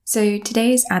So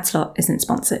today's ad slot isn't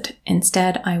sponsored.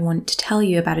 Instead, I want to tell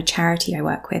you about a charity I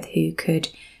work with who could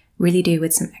really do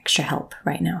with some extra help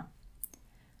right now.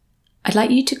 I'd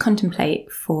like you to contemplate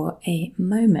for a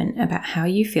moment about how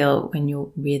you feel when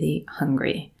you're really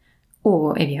hungry,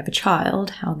 or if you have a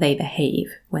child, how they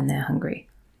behave when they're hungry.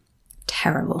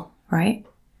 Terrible, right?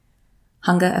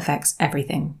 Hunger affects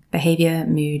everything: behavior,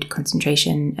 mood,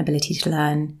 concentration, ability to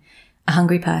learn. A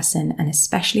hungry person, and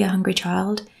especially a hungry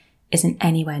child, isn't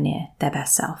anywhere near their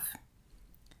best self.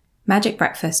 Magic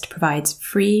Breakfast provides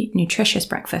free, nutritious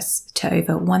breakfasts to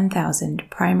over 1,000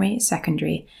 primary,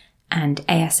 secondary, and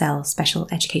ASL special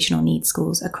educational needs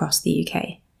schools across the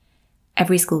UK.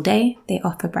 Every school day, they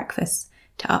offer breakfasts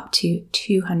to up to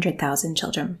 200,000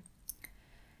 children.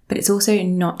 But it's also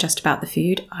not just about the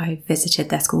food. I've visited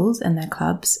their schools, and their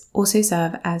clubs also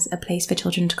serve as a place for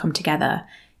children to come together,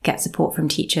 get support from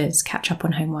teachers, catch up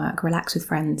on homework, relax with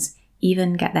friends,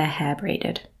 even get their hair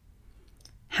braided.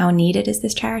 How needed is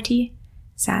this charity?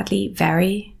 Sadly,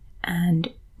 very, and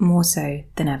more so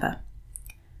than ever.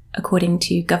 According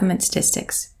to government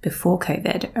statistics, before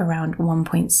COVID, around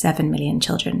 1.7 million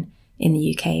children in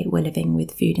the UK were living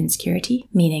with food insecurity,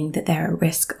 meaning that they're at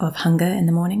risk of hunger in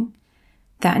the morning.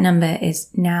 That number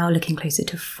is now looking closer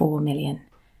to 4 million.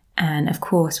 And of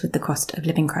course, with the cost of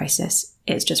living crisis,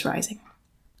 it's just rising.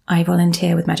 I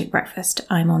volunteer with Magic Breakfast.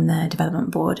 I'm on their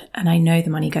development board, and I know the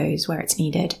money goes where it's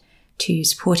needed to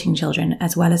supporting children,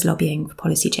 as well as lobbying for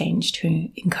policy change to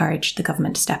encourage the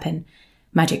government to step in.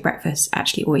 Magic Breakfast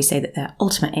actually always say that their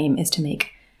ultimate aim is to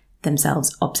make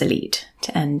themselves obsolete,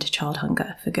 to end child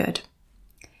hunger for good.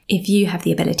 If you have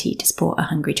the ability to support a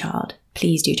hungry child,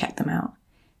 please do check them out.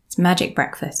 It's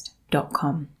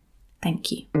magicbreakfast.com.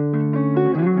 Thank you.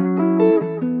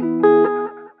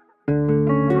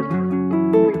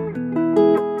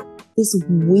 This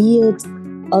weird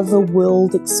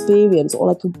otherworld experience, or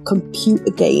like a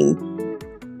computer game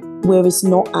where it's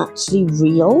not actually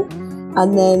real.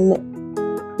 And then,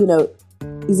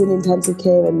 he's in intensive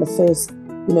care, and the first,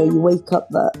 you wake up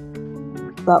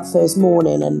that first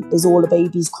morning and there's all the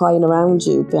babies crying around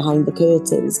you behind the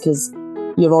curtains because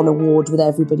you're on a ward with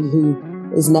everybody who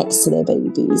is next to their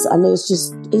babies. And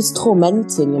it's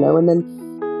tormenting, and then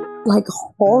like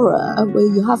horror where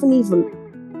I haven't even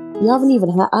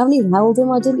held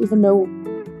him. I didn't even know,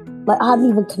 I hadn't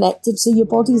even connected. So your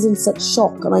body's in such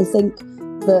shock. And I think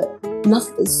that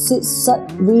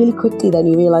really quickly then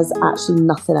you realise that actually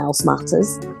nothing else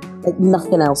matters. Like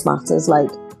nothing else matters.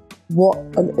 Like what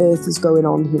on earth is going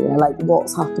on here? Like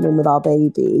what's happening with our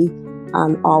baby?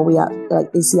 And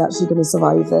is he actually going to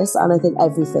survive this? And I think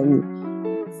everything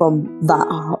from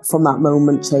that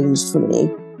moment changed for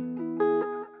me.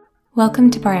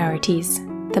 Welcome to Priorities,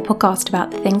 the podcast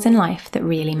about the things in life that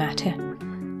really matter.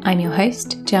 I'm your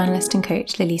host, journalist and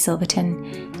coach Lily Silverton,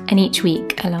 and each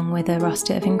week, along with a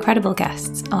roster of incredible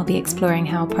guests, I'll be exploring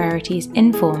how priorities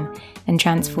inform and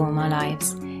transform our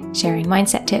lives, sharing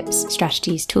mindset tips,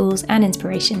 strategies, tools, and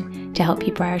inspiration to help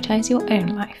you prioritise your own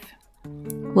life.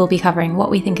 We'll be covering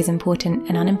what we think is important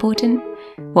and unimportant,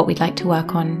 what we'd like to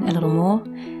work on a little more,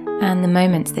 and the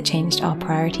moments that changed our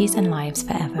priorities and lives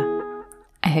forever.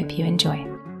 I hope you enjoy.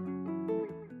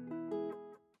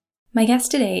 My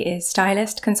guest today is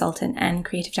stylist, consultant, and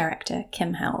creative director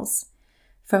Kim Howells.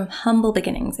 From humble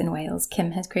beginnings in Wales,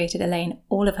 Kim has created a lane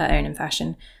all of her own in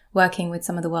fashion, working with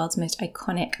some of the world's most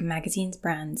iconic magazines,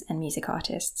 brands, and music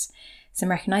artists.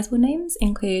 Some recognisable names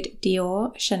include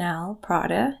Dior, Chanel,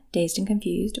 Prada, Dazed and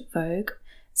Confused, Vogue,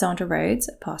 Sandra Rhodes,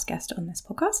 a past guest on this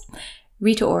podcast,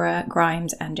 Rita Ora,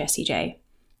 Grimes, and Jessie J.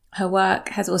 Her work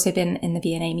has also been in the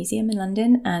V&A Museum in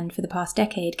London, and for the past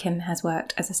decade, Kim has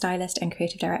worked as a stylist and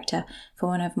creative director for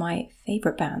one of my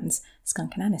favourite bands,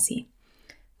 Skunk Anansie.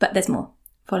 But there's more.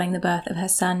 Following the birth of her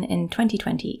son in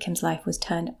 2020, Kim's life was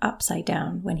turned upside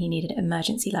down when he needed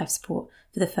emergency life support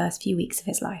for the first few weeks of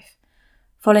his life.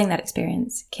 Following that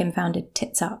experience, Kim founded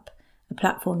Tits Up, a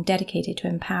platform dedicated to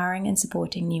empowering and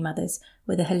supporting new mothers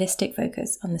with a holistic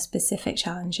focus on the specific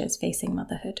challenges facing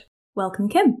motherhood. Welcome,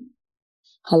 Kim.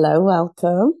 Hello,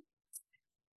 welcome.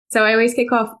 So I always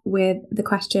kick off with the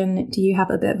question, do you have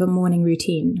a bit of a morning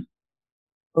routine?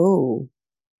 Oh,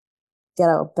 get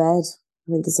out of bed.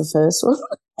 I think it's the first one.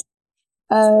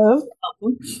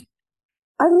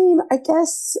 I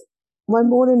guess my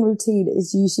morning routine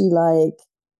is usually like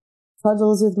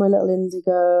cuddles with my little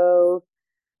indigo,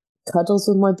 cuddles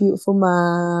with my beautiful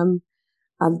man,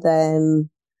 and then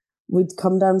we'd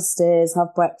come downstairs,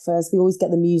 have breakfast. We always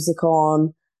get the music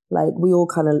on. Like we all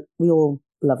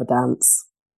love a dance.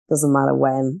 Doesn't matter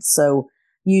when. So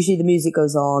usually the music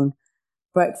goes on,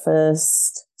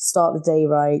 breakfast, start the day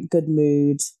right, good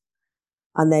mood.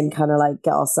 and then kind of like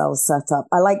get ourselves set up.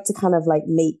 I like to kind of like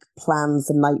make plans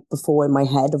the night before in my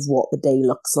head of what the day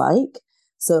looks like.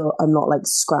 So I'm not like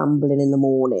scrambling in the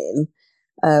morning.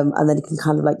 And then you can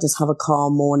kind of like just have a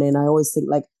calm morning. I always think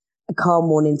like a calm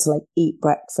morning to like eat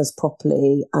breakfast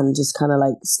properly and just kind of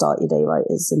like start your day right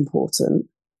is important.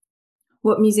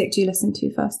 What music do you listen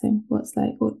to first thing? What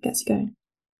gets you going?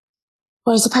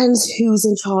 Well, it depends who's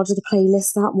in charge of the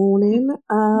playlist that morning.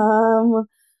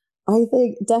 I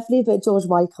think definitely a bit of George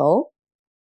Michael,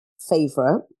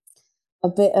 favourite. A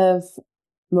bit of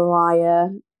Mariah,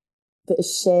 bit of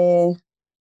Cher,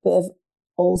 bit of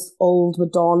old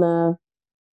Madonna.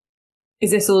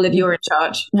 Is this all if you're in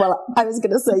charge? Well, I was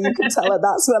going to say you can tell her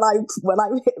that's when I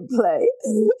hit play.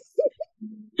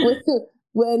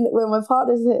 when my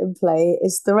partner's hitting play,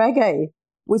 it's the reggae,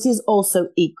 which is also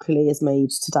equally as made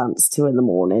to dance to in the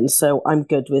morning. So I'm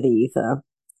good with either.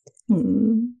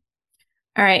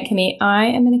 All right, Kimmy, I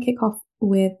am going to kick off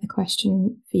with a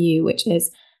question for you, which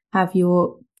is, have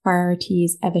your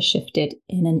priorities ever shifted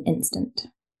in an instant?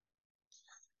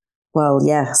 Well,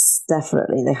 yes,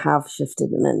 definitely. They have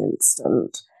shifted in an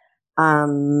instant.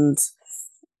 And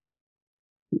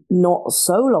not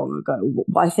so long ago,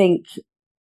 I think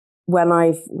when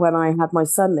I had my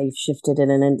son, they've shifted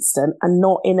in an instant, and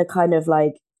not in a kind of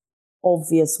like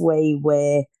obvious way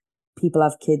where people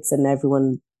have kids and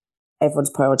everyone's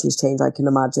priorities change. I can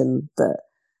imagine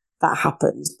that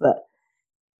happens, but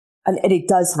and it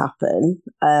does happen.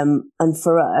 And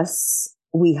for us,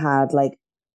 we had like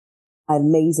an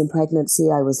amazing pregnancy.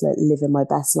 I was like living my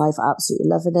best life, absolutely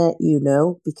loving it,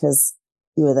 because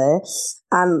you were there,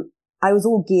 and I was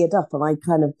all geared up, and I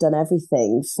kind of done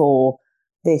everything for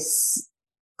this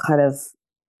kind of,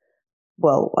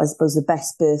 well, I suppose the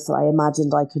best birth that I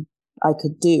imagined I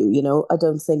could do. I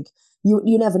don't think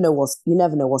you never know what's going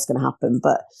to happen,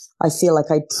 but I feel like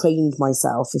I trained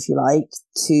myself, if you like,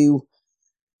 to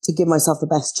give myself the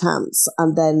best chance.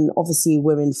 And then obviously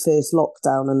we're in first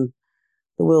lockdown and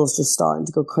the world's just starting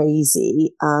to go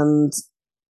crazy, and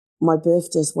my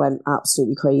birth just went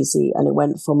absolutely crazy, and it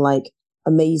went from like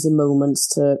amazing moments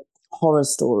to horror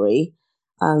story.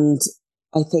 And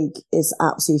I think it's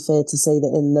absolutely fair to say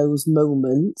that in those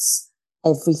moments,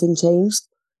 everything changed.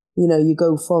 You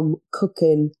go from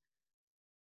cooking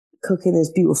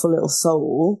this beautiful little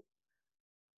soul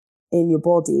in your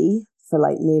body for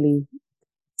like nearly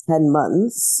 10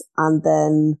 months, and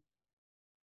then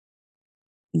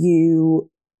you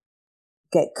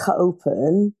get cut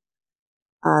open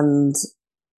and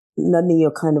none of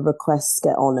your kind of requests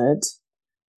get honoured,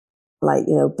 like,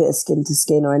 bit of skin to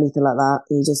skin or anything like that.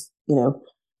 You just,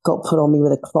 got put on me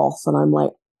with a cloth, and I'm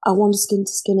like, I want a skin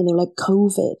to skin. And they were like,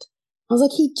 COVID. I was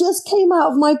like, he just came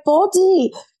out of my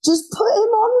body. Just put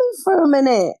him on me for a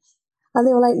minute. And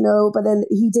they were like, no, but then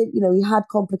he did, he had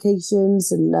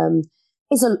complications, and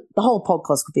the whole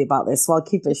podcast could be about this, so I'll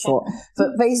keep it short.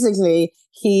 But basically,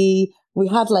 we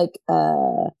had like,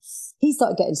 he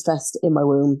started getting stressed in my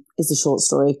womb, is the short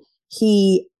story.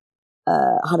 He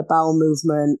had a bowel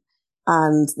movement,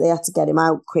 and they had to get him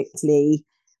out quickly,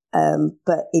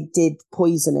 but it did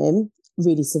poison him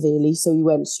really severely, so he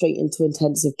went straight into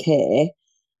intensive care.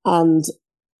 And,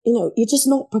 you're just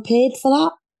not prepared for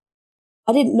that.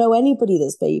 I didn't know anybody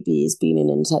that's baby has been in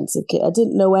intensive care. I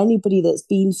didn't know anybody that's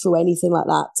been through anything like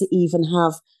that to even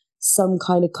have some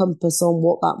kind of compass on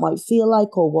what that might feel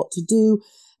like or what to do.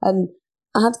 And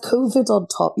add COVID on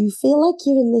top, you feel like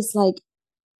you're in this like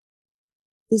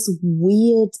this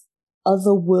weird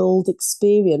other world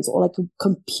experience, or like a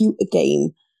computer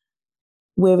game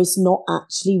where it's not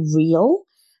actually real.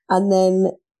 And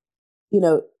then,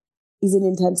 he's in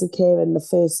intensive care, and the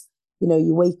first,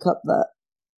 you wake up that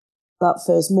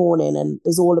first morning and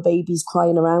there's all the babies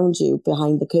crying around you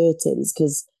behind the curtains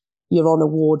because you're on a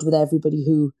ward with everybody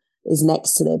who is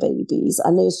next to their babies.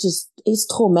 And it's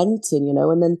tormenting,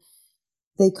 and then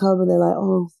they come and they're like,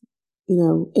 oh,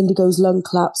 Indigo's lung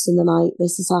collapsed in the night.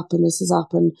 This has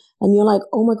happened. And you're like,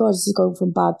 oh my God, this is going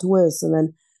from bad to worse. And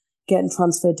then getting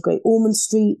transferred to Great Ormond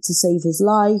Street to save his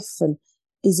life. And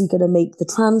is he going to make the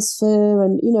transfer?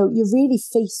 And, you're really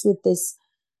faced with this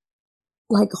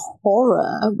like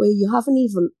horror where I haven't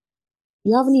even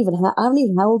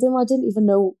held him. I didn't even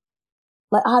know,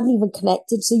 like I hadn't even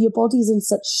connected. So your body's in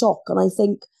such shock. And I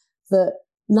think that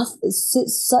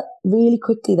really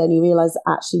quickly then you realize that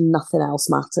actually nothing else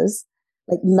matters.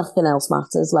 Like nothing else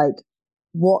matters. Like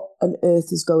what on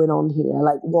earth is going on here?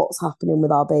 Like what's happening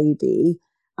with our baby?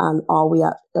 And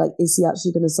is he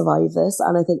actually going to survive this?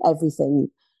 And I think everything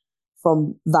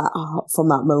from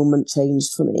that moment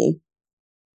changed for me.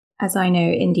 as I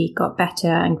know, Indy got better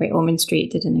and Great Ormond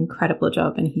Street did an incredible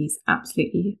job, and he's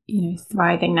absolutely,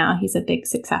 thriving now. He's a big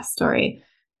success story.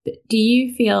 But do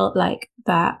you feel like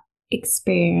that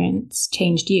experience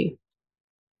changed you?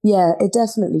 Yeah, it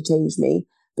definitely changed me,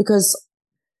 because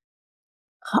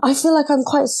I feel like I'm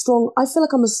quite strong. I feel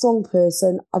like I'm a strong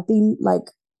person. I've been like,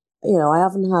 I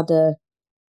haven't had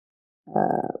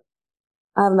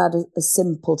a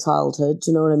simple childhood.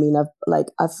 Do you know what I mean? I've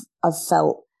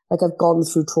felt like I've gone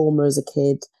through trauma as a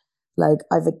kid. Like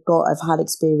I've had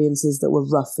experiences that were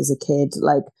rough as a kid.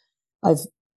 Like I've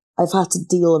had to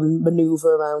deal and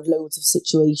maneuver around loads of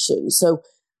situations. So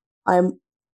I'm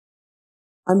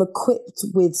equipped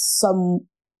with some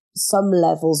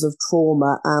levels of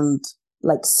trauma and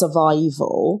like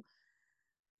survival.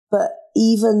 But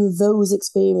even those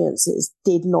experiences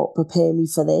did not prepare me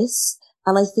for this.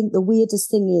 And I think the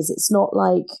weirdest thing is, it's not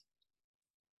like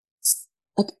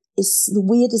it's the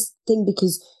weirdest thing,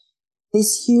 because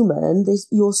this human, this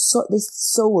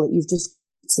soul that you've just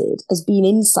created has been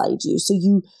inside you. So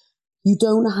you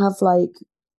don't have like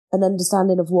an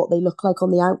understanding of what they look like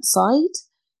on the outside.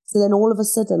 So then all of a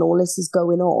sudden, all this is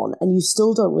going on, and you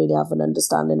still don't really have an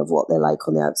understanding of what they're like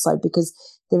on the outside, because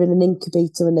they're in an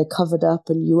incubator and they're covered up,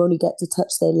 and you only get to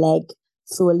touch their leg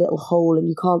through a little hole and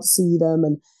you can't see them.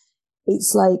 And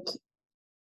it's like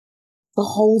the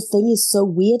whole thing is so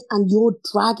weird, and you're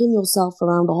dragging yourself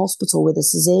around a hospital with a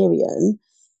cesarean,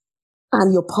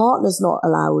 and your partner's not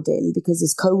allowed in because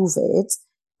it's COVID,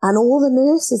 and all the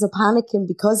nurses are panicking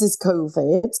because it's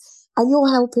COVID, and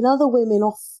you're helping other women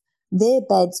off their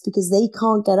beds because they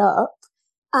can't get up.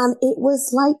 And it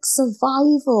was like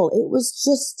survival. It was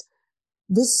just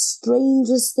the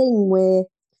strangest thing, where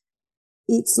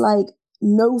it's like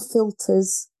no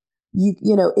filters.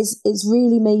 It's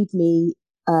really made me,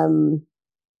 I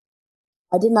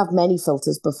didn't have many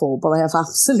filters before, but I have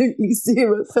absolutely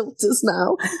zero filters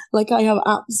now. Like I have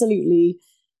absolutely,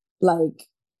 like,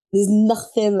 there's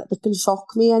nothing that can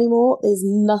shock me anymore. There's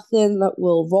nothing that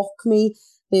will rock me.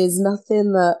 There's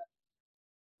nothing that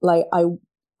like I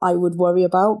would worry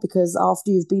about, because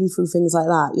after you've been through things like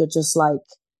that, you're just like,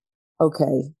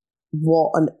 okay,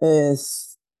 what on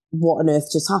earth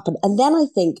just happened? And then I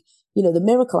think, the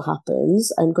miracle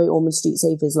happens and Great Ormond Street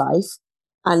saved his life,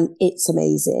 and it's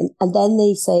amazing. And then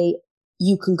they say,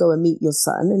 you can go and meet your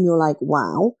son, and you're like,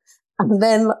 wow. And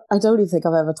then I don't even think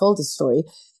I've ever told this story.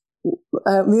 Me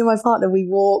and my partner, we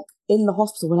walk in the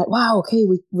hospital. We're like, wow, okay,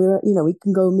 we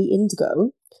can go meet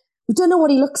Indigo. We don't know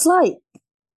what he looks like,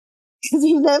 because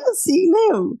we've never seen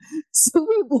him. So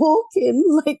we walk in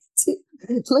like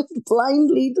blind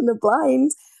leading a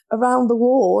blind around the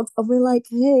ward, and we're like,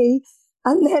 hey.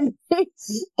 And then my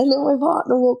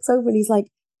partner walks over and he's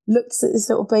like, looks at this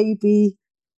little baby,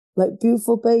 like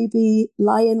beautiful baby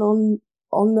lying on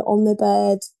the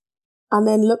bed, and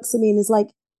then looks at me and is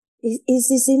like, is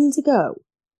this Indigo?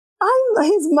 I'm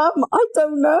his mum. I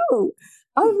don't know.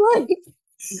 I'm like,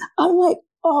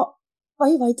 oh,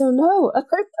 babe, I don't know. And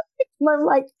I'm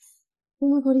like, oh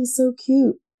my God, he's so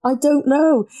cute. I don't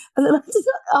know. And then I just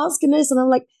asking this, and I'm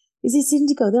like, is this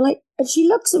Indigo? They're like, and she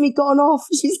looks at me, gone off.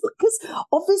 She's like, because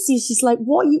obviously she's like,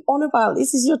 what are you on about?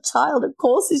 This is your child. Of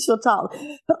course it's your child.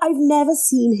 But I've never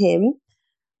seen him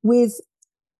with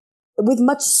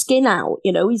much skin out.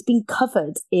 He's been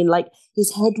covered in, like,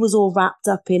 his head was all wrapped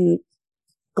up in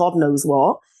God knows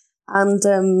what. And,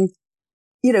 there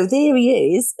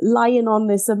he is lying on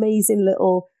this amazing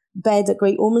little bed at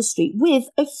Great Ormond Street with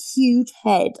a huge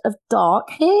head of dark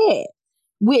hair,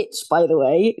 which, by the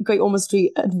way, Great Ormond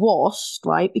Street had washed,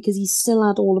 right? Because he still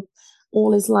had all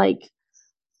his like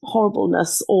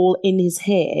horribleness all in his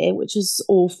hair, which is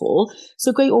awful.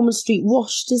 So Great Ormond Street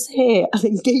washed his hair and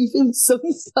then gave him some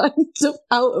kind of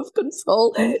out of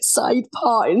control side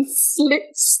part in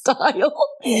slip style,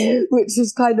 which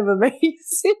was kind of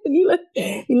amazing. And he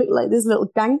looked like this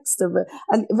little gangster, but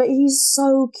he's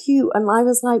so cute. And I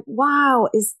was like, wow,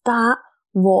 is that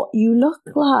what you look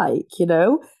like?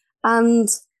 And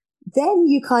then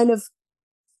you're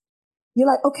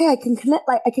like, okay, I can connect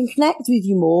with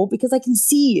you more because I can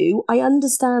see you. I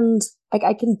understand, like,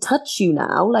 I can touch you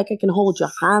now. Like, I can hold your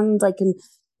hand. I can,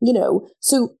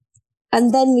 so,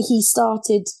 and then he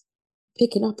started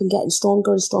picking up and getting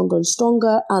stronger and stronger and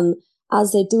stronger. And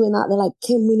as they're doing that, they're like,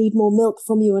 Kim, we need more milk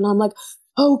from you. And I'm like,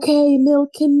 okay,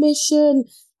 milking mission.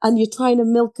 And you're trying to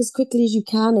milk as quickly as you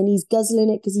can. And he's guzzling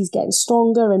it because he's getting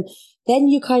stronger. And then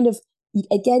you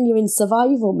again, you're in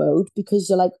survival mode because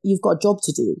you're like, you've got a job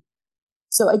to do.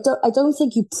 So I don't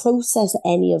think you process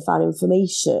any of that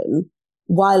information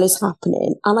while it's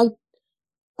happening. And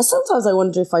sometimes I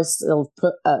wonder if I still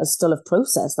have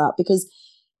processed that, because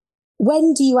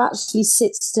when do you actually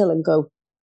sit still and go,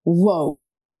 whoa?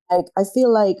 Like, I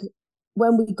feel like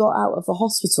when we got out of the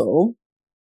hospital,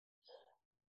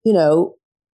 you know,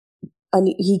 and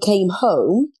he came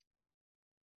home,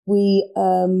 we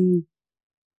then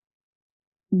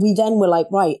were like,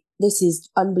 right, this is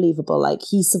unbelievable. Like,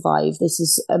 he survived. This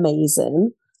is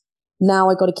amazing. Now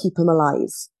I got to keep him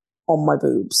alive on my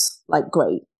boobs. Like,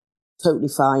 great, totally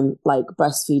fine. Like,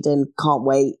 breastfeeding, can't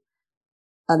wait.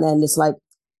 And then it's like,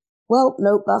 well,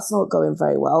 nope, that's not going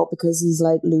very well because he's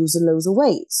like losing loads of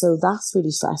weight. So that's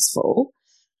really stressful.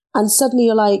 And suddenly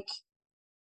you're like,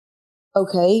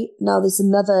 okay, now there's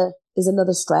another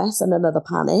stress and another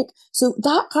panic. So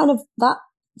that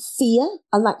fear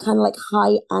and that kind of like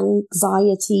high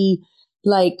anxiety,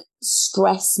 like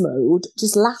stress mode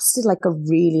just lasted like a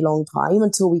really long time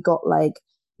until we got like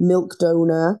milk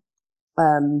donor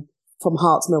from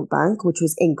Heart's Milk Bank, which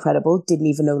was incredible. Didn't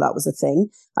even know that was a thing.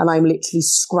 And I'm literally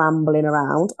scrambling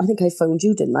around. I think I phoned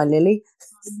you, didn't I, Lily?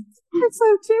 I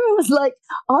phoned you. I was like,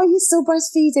 are you still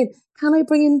breastfeeding? Can I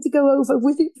bring him to go over?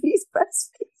 Will you please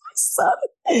breastfeed my son?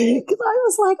 Because I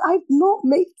was like, I'm not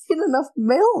making enough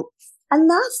milk. And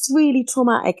that's really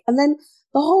traumatic. And then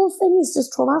the whole thing is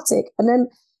just traumatic. And then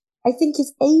I think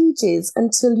it's ages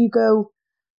until you go,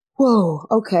 whoa,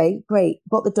 okay, great.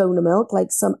 Got the donor milk.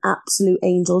 Like some absolute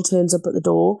angel turns up at the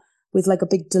door with like a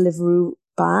big Deliveroo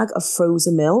bag of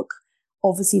frozen milk.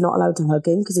 Obviously not allowed to hug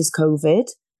him because it's COVID.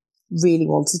 Really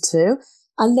wanted to.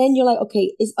 And then you're like,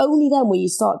 okay, it's only then when you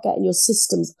start getting your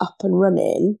systems up and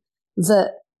running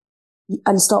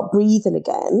and start breathing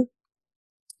again,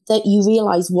 that you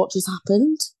realize what just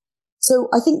happened. So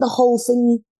I think the whole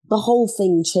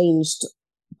thing changed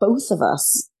both of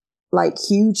us like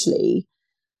hugely.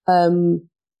 And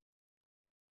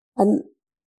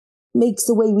makes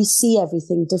the way we see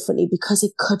everything differently because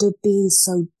it could have been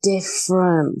so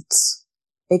different.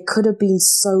 It could have been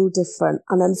so different.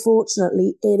 And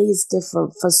unfortunately, it is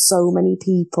different for so many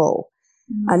people.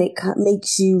 And it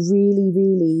makes you really,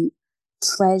 really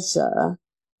treasure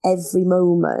every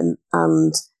moment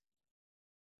and,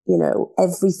 you know,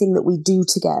 everything that we do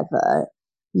together.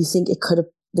 You think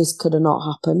this could have not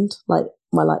happened. Like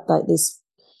my life, like this,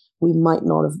 we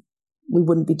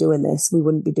wouldn't be doing this. We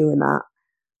wouldn't be doing that.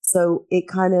 So it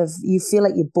kind of, you feel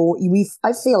like you're born.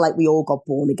 I feel like we all got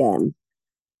born again.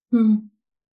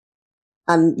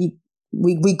 And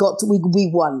we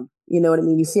won. You know what I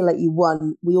mean? You feel like you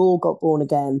won. We all got born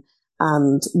again,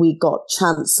 and we got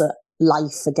chance at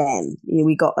life again. You know,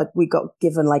 we got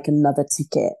given like another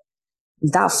ticket.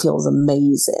 That feels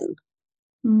amazing.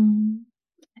 And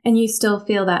you still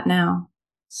feel that now?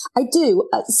 I do.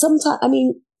 Sometimes, I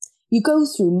mean, you go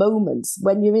through moments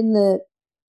when you're in the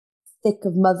thick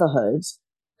of motherhood.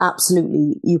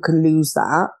 Absolutely, you can lose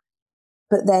that.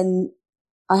 But then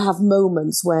I have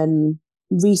moments when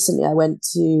recently I went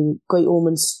to Great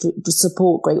Ormond Street to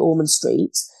support Great Ormond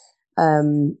Street at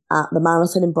the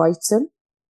marathon in Brighton.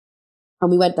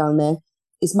 And we went down there.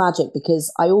 It's magic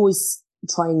because I always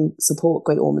try and support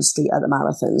Great Ormond Street at the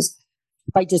marathons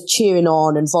by just cheering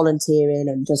on and volunteering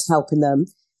and just helping them.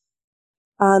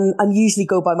 And I usually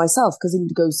go by myself because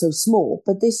Indigo's so small.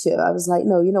 But this year I was like,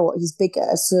 no, you know what? He's bigger.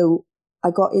 So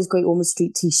I got his Great Ormond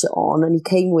Street t-shirt on and he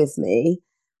came with me.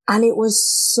 And it was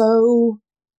so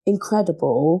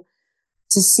incredible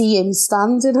to see him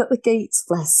standing at the gates,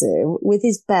 bless him, with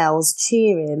his bells,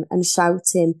 cheering and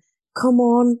shouting, come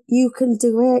on, you can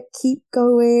do it, keep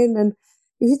going. And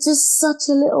it was just such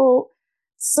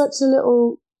a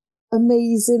little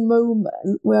amazing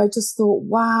moment where I just thought,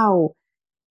 wow,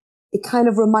 it kind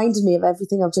of reminded me of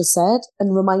everything I've just said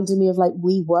and reminded me of like,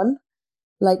 we won.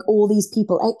 Like all these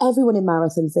people, everyone in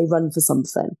marathons, they run for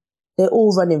something. They're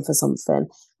all running for something.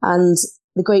 And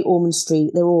the Great Ormond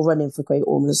Street, they're all running for Great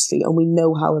Ormond Street. And we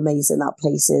know how amazing that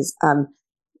place is and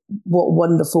what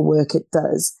wonderful work it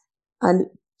does. And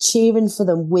cheering for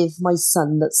them with my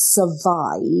son that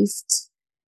survived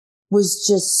was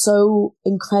just so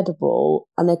incredible.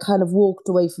 And I kind of walked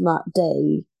away from that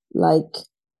day like,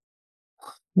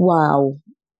 wow,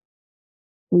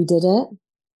 we did it.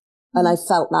 And I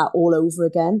felt that all over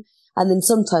again. And then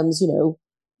sometimes, you know,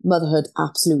 motherhood,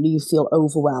 absolutely, you feel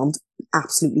overwhelmed,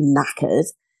 absolutely knackered,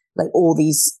 like all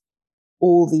these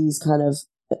kind of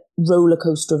roller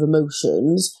coaster of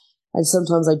emotions. And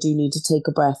sometimes I do need to take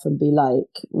a breath and be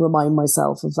like, remind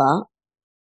myself of that.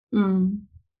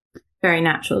 Very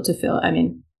natural to feel. I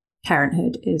mean,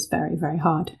 parenthood is very, very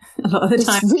hard. A lot of the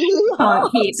time, It's really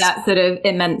hard. Can't keep that sort of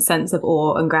immense sense of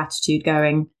awe and gratitude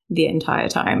going the entire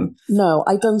time. No,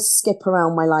 I don't skip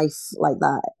around my life like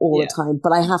that all the time,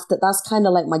 but I have to, that's kind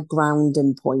of like my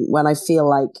grounding point when I feel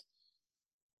like,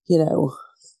 you know,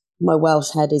 my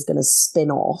Welsh head is going to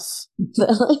spin off,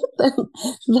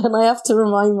 then I have to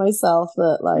remind myself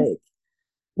that like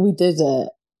we did it.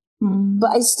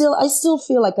 But I still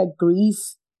feel like I grieve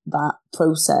that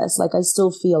process. Like I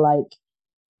still feel like,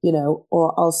 you know,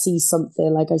 or I'll see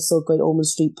something like I saw Great Ormond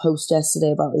Street post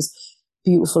yesterday about this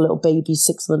beautiful little baby,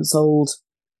 6 months old,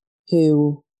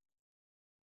 who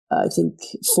I think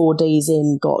 4 days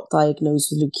in got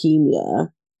diagnosed with leukemia.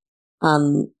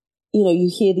 And, you know, you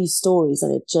hear these stories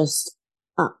and it just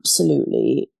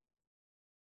absolutely,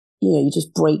 you know, you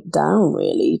just break down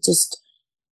really, just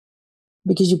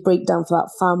because you break down for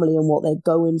that family and what they're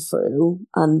going through.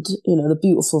 And, you know, the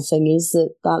beautiful thing is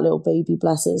that that little baby,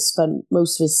 bless it, spent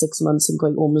most of his 6 months in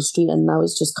Great Ormond Street, and now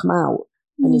it's just come out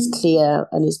and is clear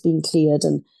and is being cleared,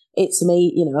 and it's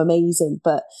amazing.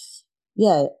 But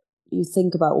yeah, you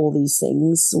think about all these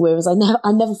things, whereas I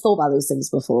never thought about those things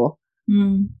before.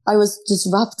 I was just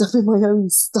wrapped up in my own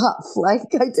stuff.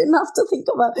 Like I didn't have to think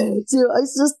about it. You know, I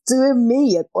was just doing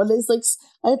me. And it's like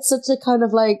I had such a kind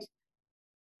of like,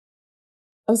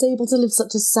 I was able to live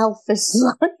such a selfish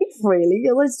life, really.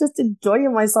 I was just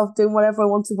enjoying myself, doing whatever I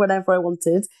wanted, whenever I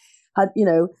wanted. Had, you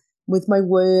know, with my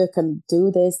work and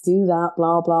do this, do that,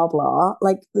 blah, blah, blah.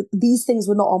 Like these things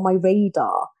were not on my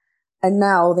radar. And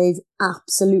now they've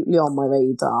absolutely on my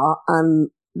radar, and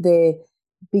they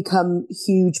become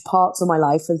huge parts of my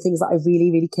life and things that I really,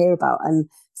 really care about, and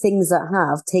things that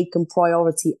have taken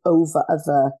priority over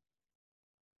other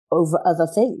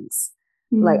things.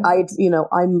 Like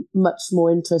I'm much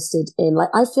more interested in, like,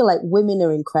 I feel like women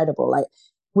are incredible, like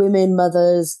women,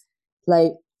 mothers,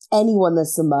 like anyone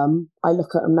that's a mum. I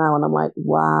look at them now and I'm like,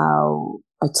 wow,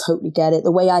 I totally get it.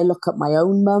 The way I look at my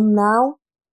own mum now,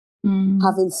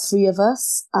 having 3 of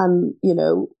us, and, you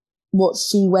know, what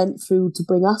she went through to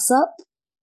bring us up.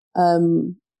 I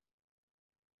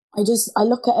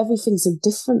look at everything so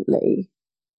differently.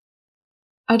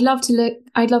 I'd love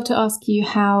to ask you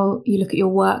how you look at your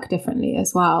work differently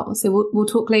as well. So we'll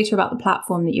talk later about the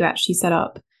platform that you actually set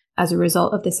up as a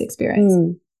result of this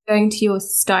experience. Going to your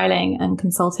styling and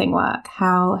consulting work,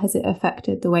 how has it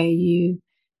affected the way you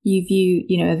view,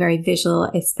 you know, a very visual,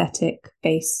 aesthetic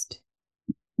based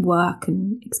work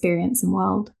and experience and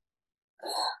world?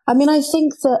 I mean, I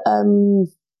think that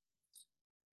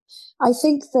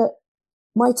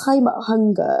my time at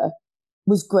Hunger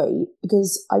was great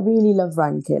because I really love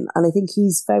Rankin, and I think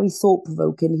he's very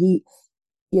thought-provoking.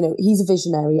 He's a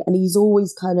visionary, and he's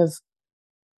always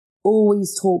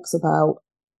talks about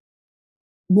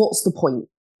what's the point?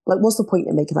 Like, what's the point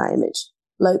in making that image?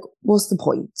 Like, what's the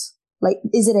point? Like,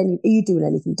 are you doing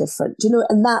anything different? Do you know?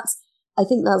 And I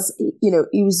think that's, you know,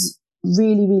 he was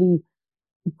really, really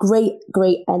great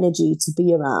energy to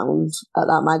be around at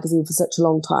that magazine for such a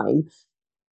long time.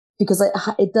 Because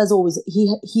it does always,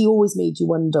 he always made you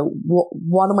wonder,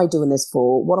 what am I doing this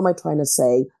for? What am I trying to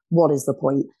say? What is the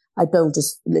point? I don't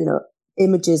just, you know,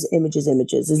 images.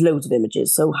 There's loads of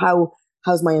images. So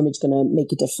how's my image going to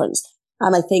make a difference?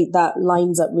 And I think that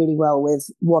lines up really well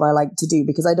with what I like to do,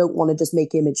 because I don't want to just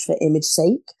make image for image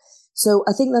sake. So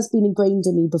I think that's been ingrained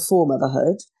in me before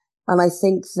motherhood. And I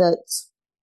think that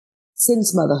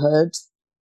since motherhood,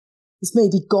 it's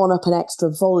maybe gone up an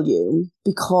extra volume,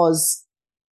 because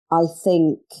I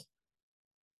think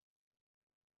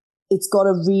it's got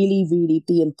to really, really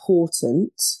be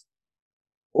important,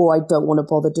 or I don't want to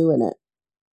bother doing it.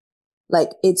 Like,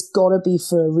 it's got to be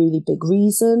for a really big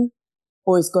reason,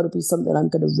 or it's got to be something I'm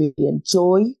going to really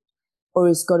enjoy, or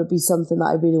it's got to be something that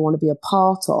I really want to be a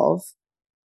part of,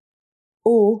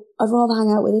 or I'd rather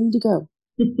hang out with Indigo.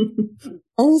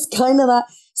 And it's kind of that.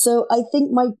 So I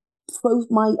think my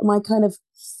kind of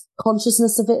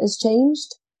consciousness of it has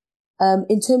changed.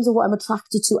 In terms of what I'm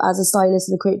attracted to as a stylist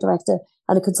and a creative director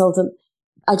and a consultant,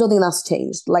 I don't think that's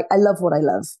changed. Like, I love what I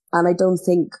love, and I don't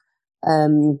think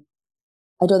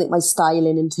my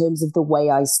styling, in terms of the way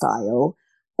I style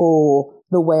or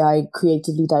the way I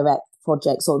creatively direct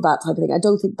projects or that type of thing, I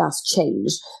don't think that's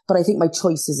changed. But I think my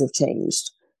choices have changed,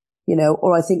 you know,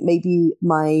 or I think maybe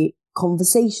my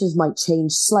conversations might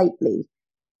change slightly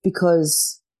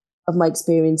because of my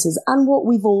experiences and what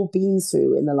we've all been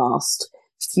through in the last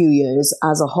few years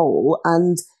as a whole.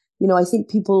 And, you know, I think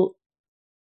people,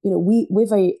 you know,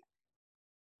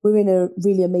 we're in a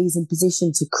really amazing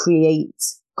position to create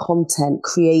content,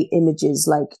 create images,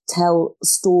 like tell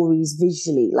stories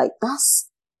visually. Like that's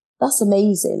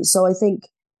amazing. So I think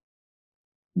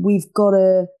we've got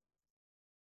to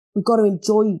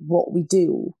enjoy what we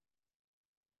do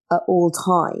at all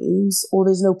times, or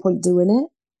there's no point doing it.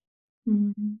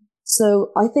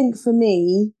 So I think for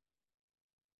me,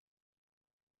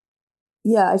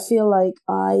 yeah, I feel like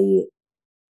I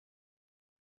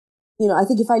I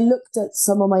think if I looked at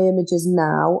some of my images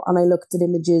now and I looked at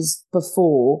images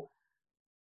before,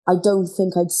 I don't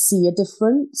think I'd see a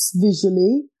difference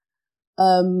visually.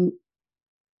 I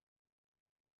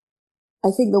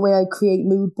think the way I create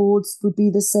mood boards would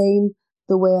be the same.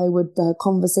 The way I would,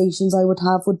 conversations I would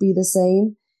have would be the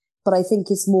same. But I think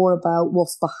it's more about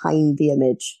what's behind the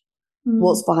image.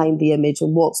 What's behind the image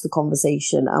and what's the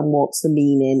conversation and what's the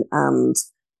meaning and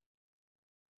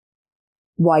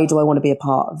why do I want to be a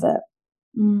part of it?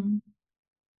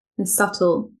 The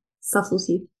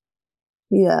subtlety.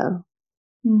 Yeah.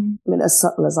 I mean, as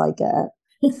subtle as I get.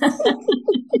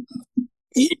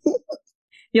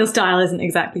 Your style isn't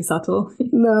exactly subtle.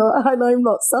 No, and I'm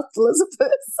not subtle as a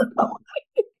person.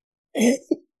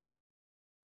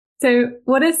 So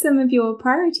what are some of your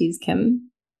priorities,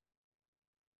 Kim?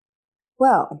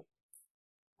 Well,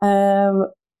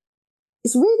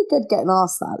 it's really good getting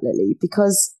asked that, Lily,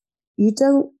 because you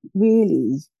don't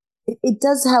really, it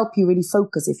does help you really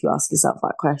focus if you ask yourself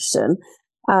that question.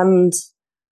 And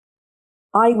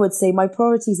I would say my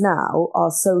priorities now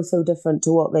are so different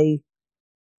to what they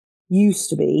used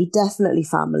to be. Definitely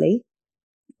family.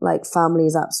 Like family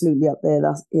is absolutely up there.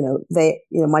 That's,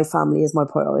 my family is my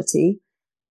priority.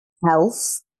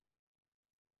 Health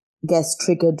gets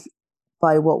triggered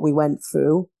by what we went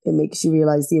through. It makes you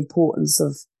realize the importance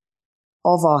of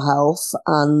our health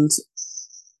and,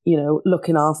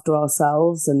 looking after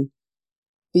ourselves and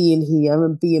being here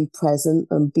and being present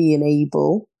and being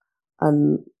able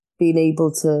to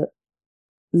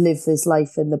live this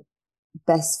life in the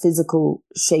best physical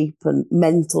shape and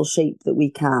mental shape that we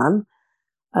can.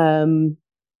 And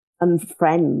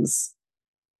friends.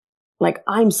 Like,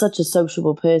 I'm such a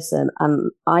sociable person,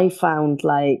 and I found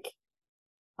lockdown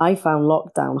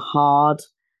hard.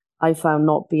 I found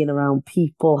not being around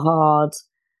people hard,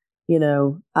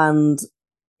 and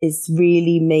it's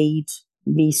really made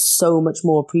me so much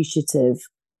more appreciative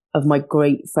of my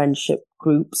great friendship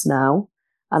groups now.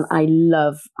 And I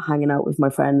love hanging out with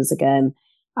my friends again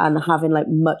and having like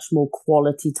much more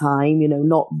quality time,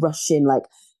 not rushing. Like,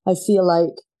 I feel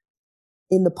like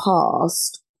in the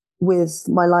past, with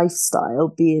my lifestyle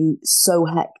being so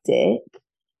hectic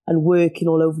and working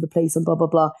all over the place and blah, blah,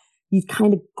 blah, you'd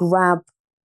kind of grab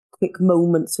quick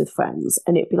moments with friends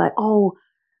and it'd be like, oh,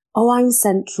 I'm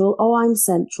central. Oh, I'm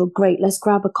central. Great. Let's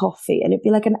grab a coffee. And it'd be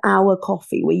like an hour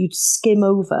coffee where you'd skim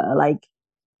over like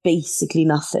basically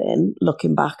nothing,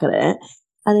 looking back at it.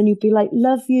 And then you'd be like,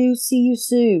 love you. See you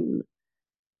soon.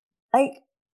 Like,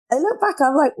 I look back,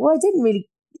 I'm like, well, I didn't really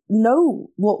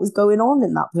know what was going on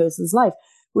in that person's life.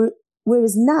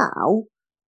 Whereas now,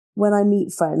 when I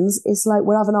meet friends, it's like,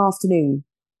 we'll have an afternoon.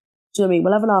 Do you know what I mean?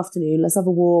 We'll have an afternoon. Let's have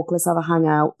a walk. Let's have a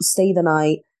hangout. Stay the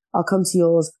night. I'll come to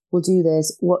yours. We'll do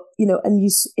this. And you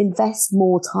invest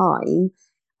more time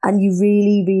and you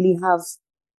really, really have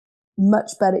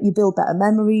much better, you build better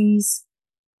memories.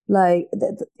 Like,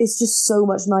 it's just so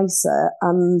much nicer,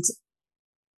 and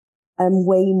I'm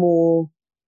way more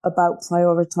about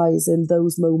prioritizing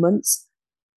those moments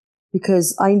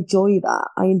because I enjoy that.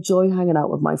 I enjoy hanging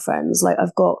out with my friends. Like,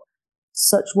 I've got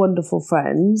such wonderful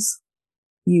friends,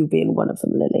 you being one of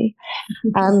them, Lily.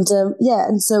 And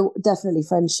and so definitely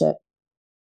friendship.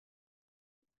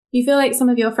 You feel like some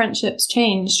of your friendships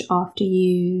changed after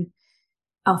your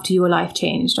life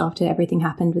changed, after everything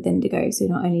happened with Indigo. So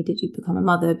not only did you become a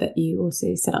mother, but you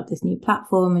also set up this new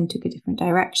platform and took a different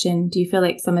direction. Do you feel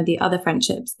like some of the other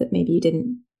friendships that maybe you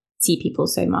didn't see people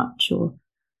so much or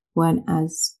weren't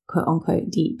as quote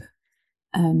unquote deep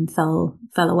fell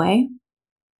away?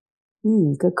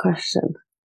 Good question.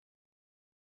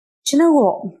 Do you know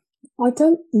what? I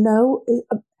don't know.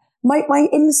 My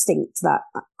instinct to that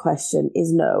question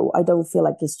is no. I don't feel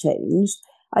like it's changed.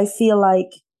 I feel like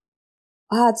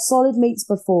I had solid mates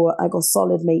before. I got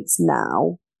solid mates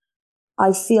now.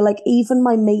 I feel like even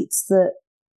my mates that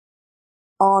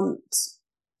aren't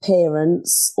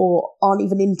parents or aren't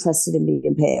even interested in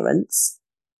being parents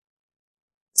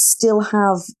still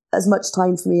have as much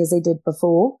time for me as they did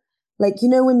before. Like,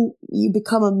 when you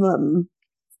become a mum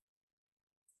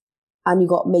and you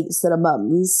got mates that are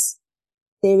mums,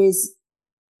 there is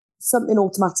something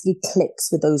automatically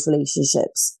clicks with those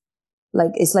relationships.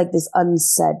 Like, it's like this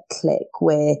unsaid click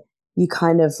where you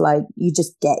kind of like, you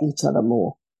just get each other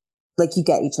more. Like, you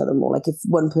get each other more. Like, if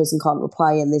one person can't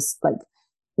reply and this, like,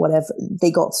 whatever, they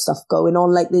got stuff going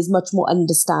on, like, there's much more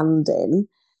understanding.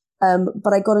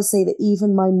 But I gotta say that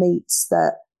even my mates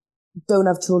that don't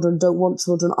have children, don't want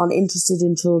children, aren't interested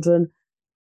in children,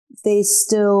 they're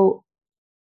still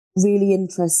really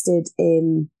interested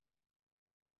in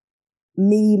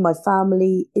me, my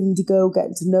family, Indigo,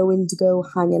 getting to know Indigo,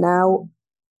 hanging out.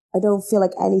 I don't feel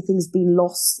like anything's been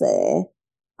lost there.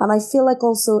 And I feel like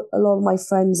also a lot of my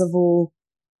friends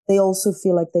they also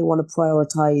feel like they want to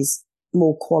prioritize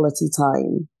more quality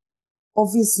time.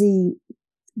 Obviously,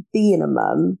 being a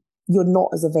mum, you're not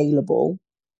as available.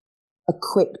 A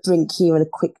quick drink here and a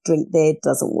quick drink there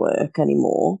doesn't work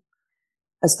anymore,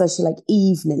 especially like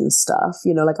evening stuff.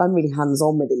 Like I'm really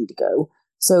hands-on with Indigo.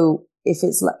 So if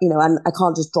it's like, and I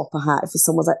can't just drop a hat. If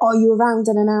someone's like, oh, you're around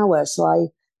in an hour,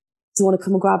 do you want to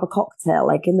come and grab a cocktail?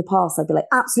 Like in the past, I'd be like,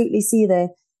 absolutely, see you there.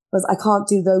 But I can't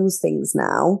do those things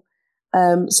now.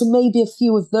 So maybe a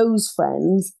few of those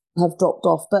friends have dropped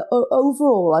off. But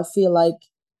overall, I feel like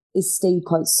it's stayed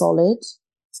quite solid.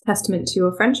 It's testament to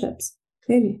your friendships,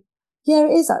 clearly. Yeah,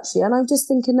 it is actually. And I'm just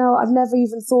thinking now, I've never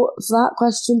even thought of that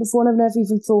question before. And I've never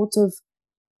even thought of,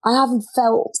 I haven't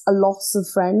felt a loss of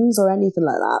friends or anything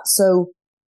like that. So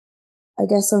I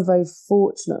guess I'm very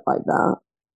fortunate like that.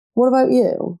 What about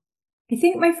you? I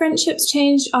think my friendships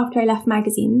changed after I left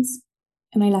magazines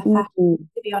and I left fashion,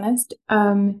 to be honest,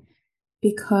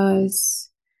 because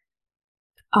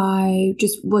I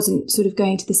just wasn't sort of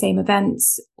going to the same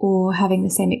events or having the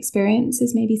same experience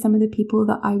as maybe some of the people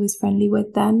that I was friendly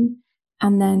with then.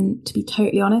 And then, to be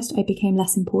totally honest, I became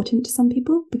less important to some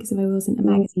people because if I wasn't a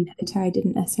magazine editor, I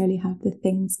didn't necessarily have the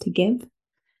things to give.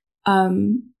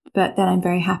 But then I'm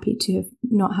very happy to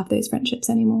not have those friendships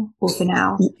anymore, or for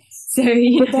now. So,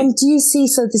 But then do you see,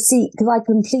 because I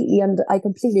completely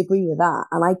agree with that,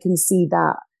 and I can see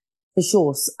that for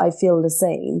sure. I feel the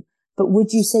same. But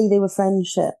would you say they were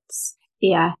friendships?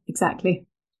 Yeah, exactly.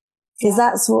 Because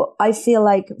that's what I feel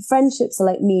like. Friendships are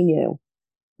like me and you.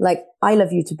 Like, I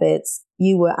love you to bits.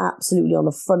 You were absolutely on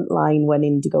the front line when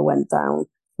Indigo went down.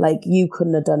 Like, you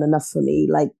couldn't have done enough for me.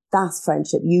 Like, that's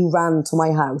friendship. You ran to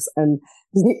my house and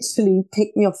literally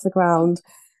picked me off the ground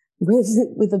with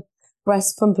a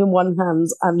breast pump in one hand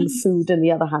and food in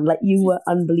the other hand. Like, you were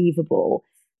unbelievable.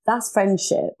 That's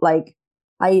friendship. Like,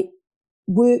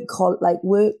 work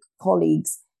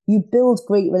colleagues, you build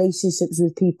great relationships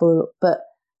with people, but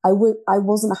I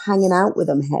wasn't hanging out with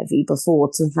them heavy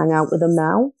before to hang out with them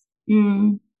now.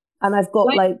 And I've got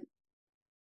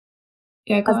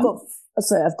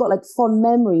I've got like fond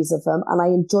memories of them and I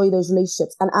enjoy those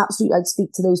relationships and absolutely I'd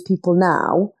speak to those people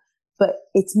now, but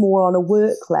it's more on a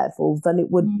work level than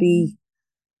it would be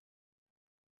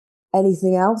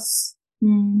anything else.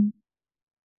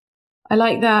 I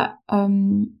like that. I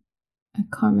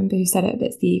can't remember who said it, but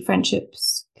it's the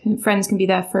friends can be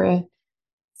there for a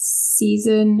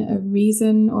season, a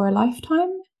reason, or a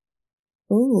lifetime.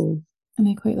 Oh. And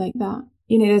I quite like that.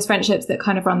 Those friendships that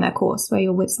kind of run their course where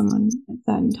you're with someone at a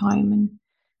certain time and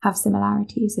have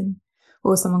similarities,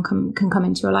 or someone can come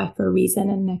into your life for a reason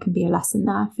and there can be a lesson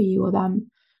there for you or them,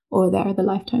 or there are the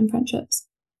lifetime friendships.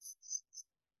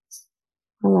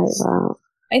 I like that.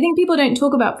 I think people don't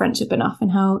talk about friendship enough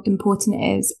and how important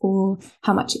it is or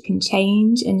how much it can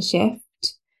change and shift.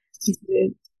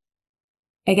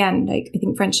 Again, I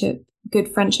think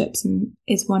good friendships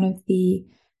is one of the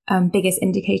biggest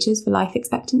indicators for life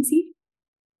expectancy.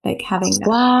 Like having that.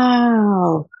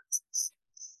 Wow.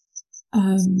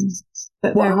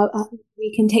 But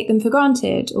we can take them for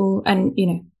granted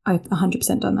I've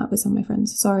 100% done that with some of my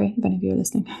friends. Sorry if any of you are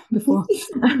listening before.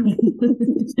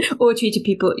 Or treated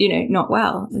people, not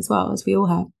well as well, as we all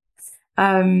have.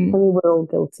 I mean, we're all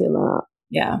guilty of that.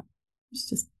 Yeah. It's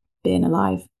just being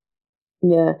alive.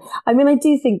 Yeah. I mean, I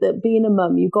do think that being a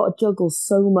mum, you've got to juggle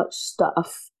so much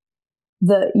stuff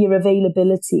that your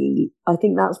availability, I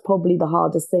think that's probably the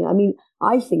hardest thing. I mean,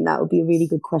 I think that would be a really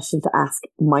good question to ask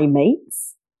my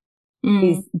mates.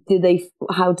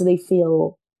 How do they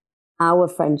feel our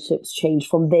friendships change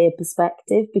from their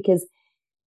perspective? Because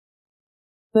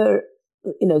for,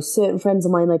 certain friends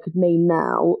of mine I could name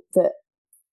now that,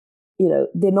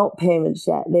 they're not parents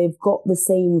yet. They've got the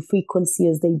same frequency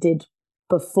as they did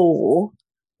before.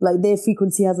 Like their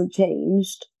frequency hasn't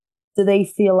changed. Do they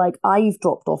feel like I've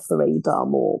dropped off the radar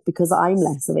more because I'm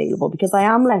less available? Because I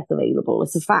am less available.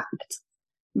 It's a fact.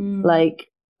 Like,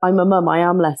 I'm a mum, I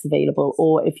am less available.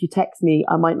 Or if you text me,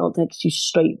 I might not text you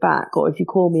straight back. Or if you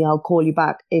call me, I'll call you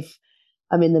back if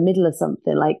I'm in the middle of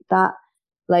something like that.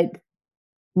 Like,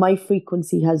 my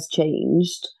frequency has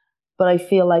changed, but I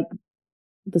feel like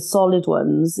the solid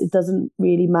ones, it doesn't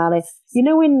really matter.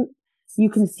 When you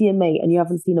can see a mate and you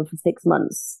haven't seen them for 6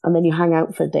 months and then you hang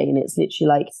out for a day and it's literally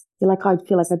like, I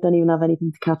feel like I don't even have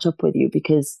anything to catch up with you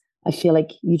because I feel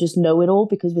like you just know it all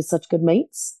because we're such good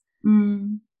mates.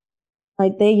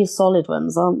 Like, they're your solid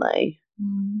ones, aren't they?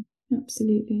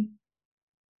 Absolutely.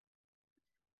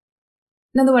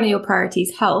 Another one of your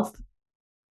priorities, health.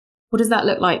 What does that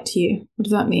look like to you? What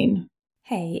does that mean?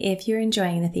 Hey, if you're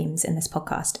enjoying the themes in this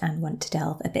podcast and want to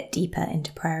delve a bit deeper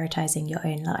into prioritizing your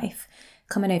own life,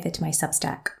 come on over to my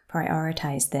Substack,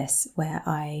 Prioritize This, where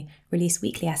I release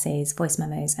weekly essays, voice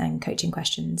memos, and coaching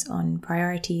questions on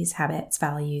priorities, habits,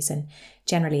 values, and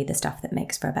generally the stuff that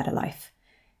makes for a better life.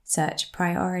 Search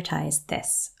Prioritize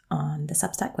This on the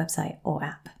Substack website or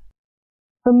app.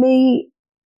 For me,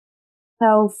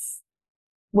 health,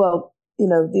 well,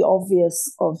 the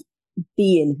obvious of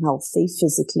being healthy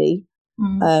physically, I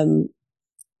want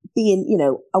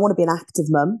to be an active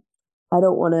mum. I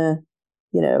don't want to,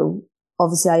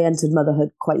 obviously I entered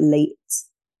motherhood quite late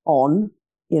on,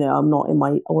 I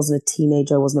wasn't a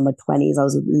teenager, I wasn't in my 20s, I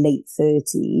was late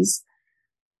 30s.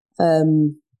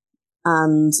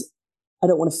 And I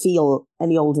don't want to feel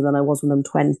any older than I was when I'm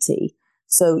 20.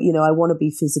 So, I want to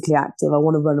be physically active. I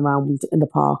want to run around in the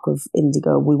park with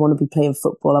Indigo. We want to be playing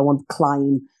football. I want to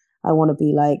climb. I want to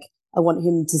be I want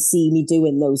him to see me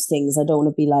doing those things. I don't want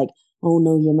to be like, oh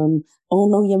no, your mum's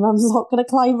not going to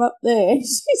climb up there.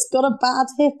 She's got a bad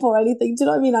hip or anything. Do you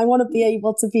know what I mean? I want to be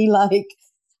able to be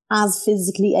as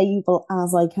physically able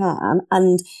as I can.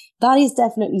 And that is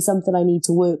definitely something I need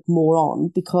to work more on,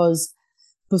 because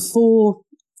before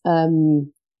I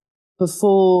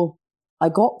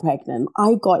got pregnant,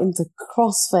 I got into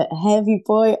CrossFit, heavy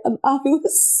boy, and I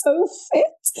was so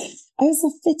fit. I was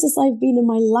the fittest I've been in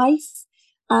my life,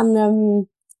 and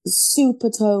super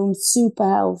toned, super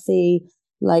healthy,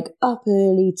 up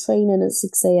early, training at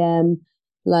 6 a.m,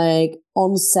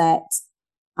 on set,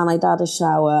 and I'd had a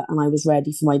shower and I was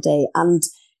ready for my day. And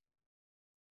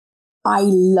I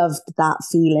loved that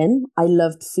feeling. I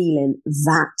loved feeling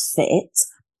that fit.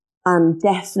 And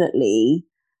definitely,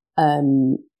 I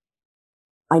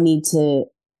need to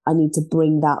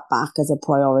bring that back as a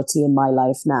priority in my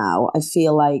life now. I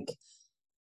feel like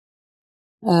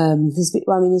there's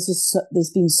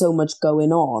been so much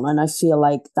going on, and I feel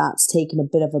like that's taken a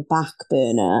bit of a back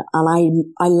burner. And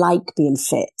I like being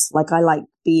fit. I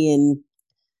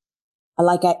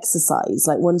like exercise.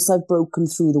 Once I've broken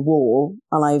through the wall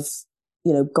and I've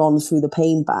gone through the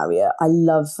pain barrier, I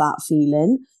love that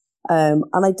feeling. And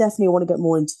I definitely want to get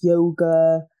more into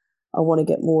yoga. I want to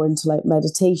get more into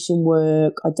meditation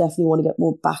work. I definitely want to get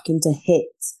more back into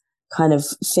HIIT kind of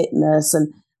fitness.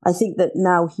 And I think that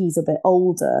now he's a bit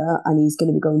older and he's going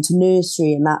to be going to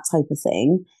nursery and that type of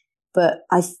thing. But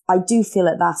I do feel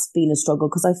like that's been a struggle,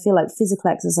 because I feel like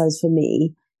physical exercise for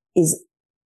me is,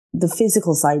 the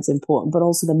physical side's important, but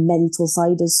also the mental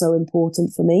side is so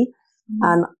important for me. Mm-hmm.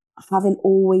 And having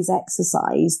always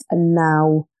exercised, and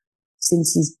now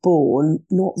since he's born,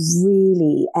 not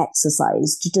really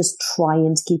exercised, you're just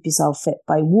trying to keep yourself fit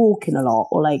by walking a lot,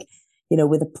 or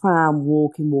with a pram,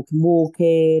 walking.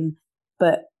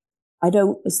 But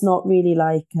it's not really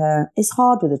it's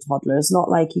hard with a toddler. It's not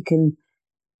like you can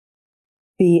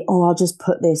be, I'll just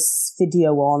put this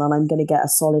video on and I'm going to get a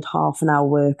solid half an hour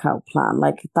workout plan.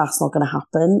 That's not going to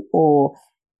happen. Or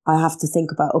I have to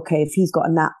think about, okay, if he's got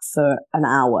a nap for an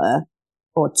hour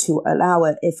or an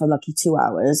hour, if I'm lucky, 2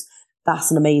 hours, that's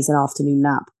an amazing afternoon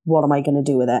nap. What am I going to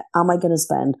do with it? Am I going to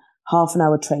spend half an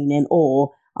hour training,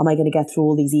 or am I going to get through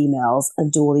all these emails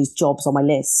and do all these jobs on my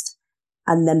list?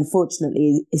 And then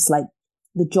fortunately, it's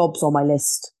the jobs on my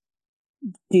list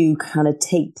do kind of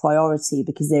take priority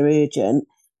because they're urgent.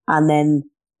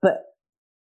 But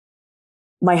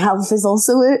my health is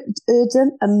also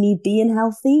urgent, and me being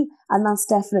healthy. And that's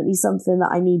definitely something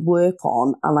that I need work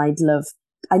on. And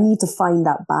I need to find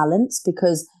that balance,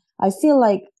 because I feel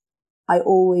like I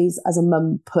always, as a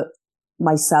mum, put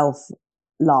myself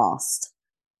last.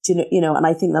 And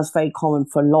I think that's very common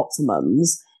for lots of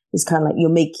mums. It's kind of you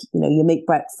make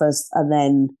breakfast and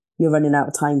then you're running out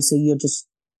of time, so you just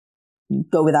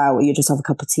go without, or you just have a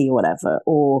cup of tea or whatever,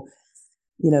 or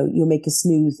you'll make a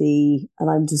smoothie, and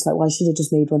I'm just well, I should have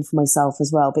just made one for myself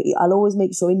as well. But I'll always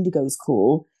make sure Indigo's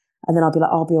cool, and then I'll be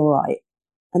I'll be all right.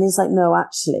 And it's no,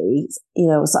 actually,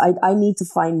 so I need to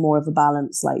find more of a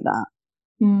balance like that.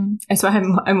 That's why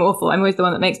I'm awful. I'm always the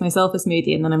one that makes myself a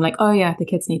smoothie, and then I'm oh yeah, the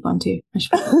kids need one too.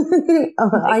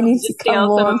 I need to come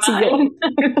more to you.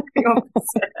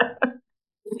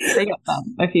 They got that.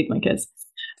 I feed my kids.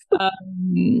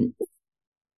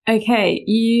 Okay,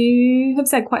 you have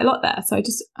said quite a lot there, so I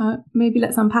just maybe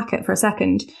let's unpack it for a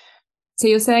second. So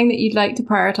you're saying that you'd like to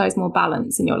prioritize more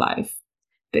balance in your life,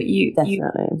 but you say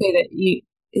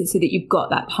that you've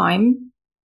got that time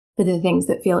for the things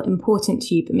that feel important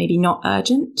to you, but maybe not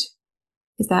urgent.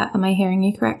 Am I hearing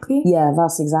you correctly? Yeah,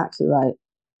 that's exactly right.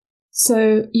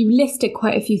 So you listed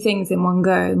quite a few things in one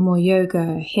go: more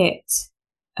yoga, HIIT,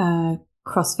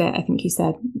 CrossFit, I think you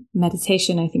said,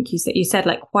 meditation, I think you said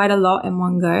quite a lot in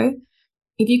one go.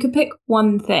 if you could pick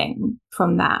one thing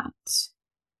from that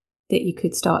you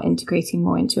could start integrating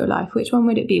more into your life, which one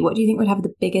would it be? What do you think would have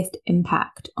the biggest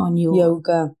impact on your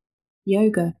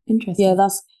yoga? Interesting.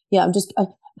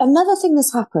 Another thing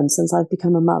that's happened since I've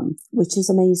become a mum, which is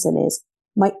amazing, is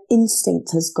my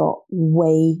instinct has got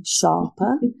way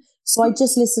sharper. So I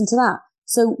just listened to that.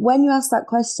 So when you asked that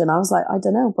question, I was like, I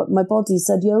don't know, but my body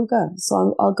said yoga,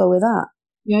 so I'll go with that.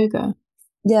 Yoga.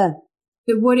 Yeah.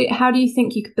 So how do you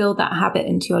think you could build that habit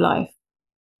into your life?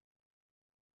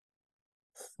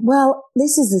 Well,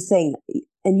 this is the thing,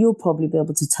 and you'll probably be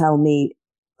able to tell me.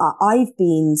 I've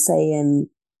been saying,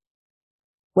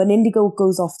 when Indigo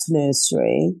goes off to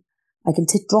nursery, I can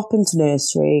drop into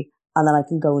nursery and then I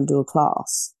can go and do a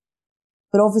class.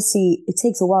 But obviously, it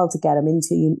takes a while to get them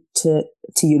into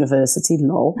university,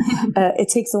 lol. It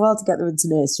takes a while to get them into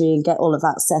nursery and get all of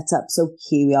that set up. So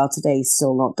here we are today,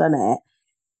 still not done it.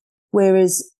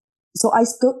 Whereas, so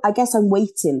I guess I'm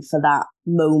waiting for that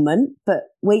moment, but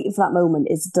waiting for that moment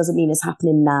doesn't mean it's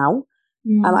happening now.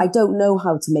 Mm. And I don't know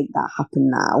how to make that happen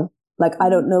now. Like, I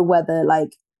don't know whether,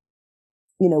 like,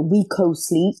 you know, we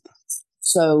co-sleep.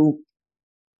 So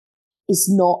it's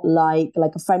not like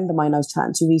a friend of mine I was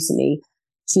chatting to recently,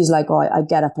 she's like, oh, I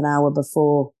get up an hour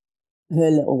before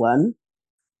her little one,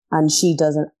 and she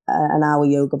does an hour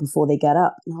yoga before they get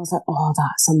up. And I was like, oh,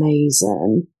 that's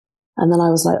amazing. And then I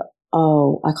was like,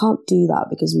 oh, I can't do that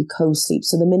because we co-sleep.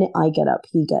 So the minute I get up,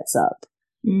 he gets up.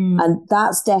 Mm. And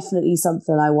that's definitely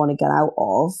something I want to get out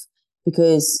of,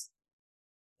 because,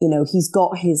 you know, he's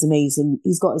got his amazing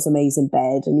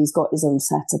bed and he's got his own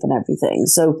setup and everything.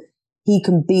 So he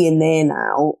can be in there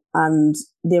now. And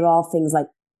there are things like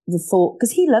the thought,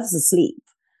 because he loves to sleep.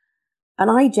 And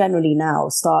I generally now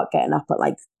start getting up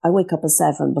at I wake up at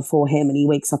 7 before him and he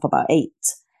wakes up about 8.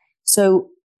 So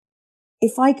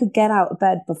if I could get out of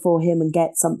bed before him and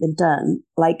get something done,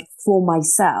 like for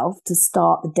myself to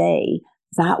start the day,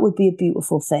 that would be a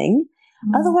beautiful thing.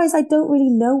 Mm. Otherwise, I don't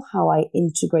really know how I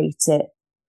integrate it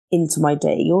into my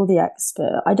day. You're the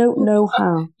expert. I don't know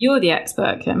how. You're the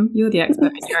expert, Kim. You're the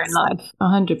expert in your own life.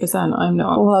 100%. I'm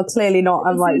not. Well, clearly not.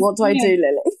 I'm like, what do I do,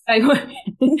 Lily?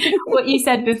 What you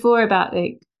said before about,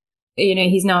 like, you know,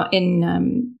 he's not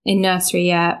in nursery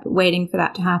yet, but waiting for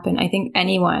that to happen. I think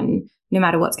anyone, no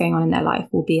matter what's going on in their life,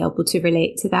 will be able to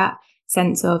relate to that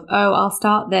sense of, oh, I'll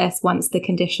start this once the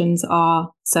conditions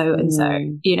are so and so,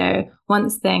 you know,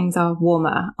 once things are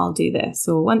warmer, I'll do this.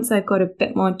 Or once I've got a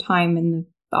bit more time in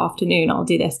the afternoon, I'll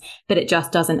do this. But it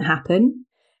just doesn't happen.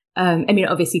 I mean,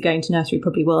 obviously going to nursery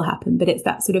probably will happen, but it's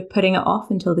that sort of putting it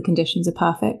off until the conditions are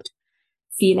perfect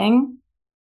feeling.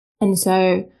 And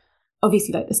so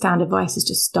obviously, like, the standard advice is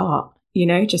just start, you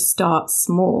know, just start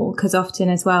small. Because often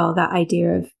as well, that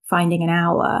idea of finding an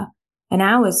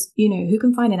hour's, you know, who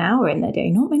can find an hour in their day?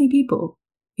 Not many people,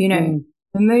 you know.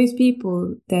 For most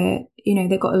people,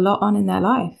 they've got a lot on in their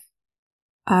life.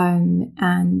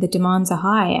 And the demands are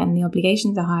high and the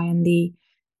obligations are high and the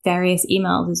various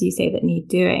emails, as you say, that need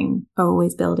doing are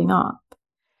always building up.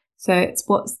 So it's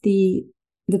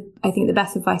I think the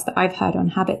best advice that I've heard on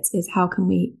habits is, how can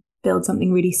we build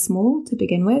something really small to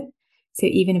begin with? So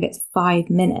even if it's 5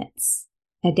 minutes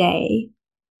a day,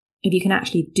 if you can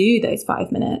actually do those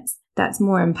 5 minutes, that's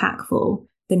more impactful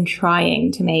than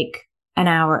trying to make an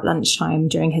hour at lunchtime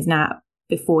during his nap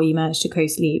before you manage to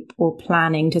co-sleep, or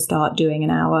planning to start doing an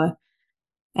hour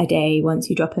a day once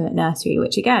you drop him at nursery,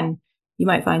 which again, you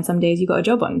might find some days you've got a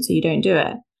job on, so you don't do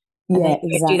it. And then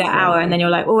you do that hour and then you're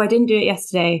like, oh, I didn't do it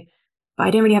yesterday, but I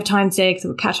don't really have time today because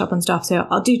we'll catch up on stuff. So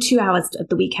I'll do 2 hours at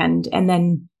the weekend. And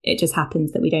then it just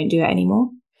happens that we don't do it anymore.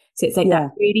 So it's like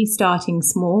that really starting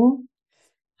small.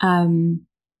 And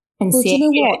see, do you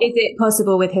know what? Is it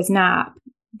possible with his nap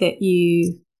that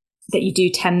you do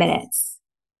 10 minutes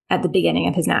at the beginning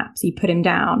of his nap? So you put him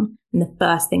down and the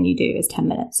first thing you do is 10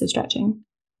 minutes of stretching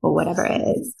or whatever it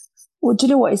is. Well, do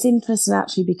you know what? It's interesting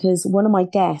actually, because one of my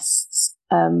guests,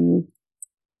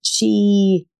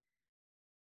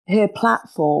 her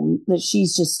platform that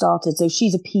she's just started, so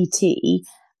she's a PT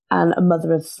and a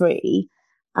mother of 3.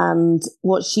 And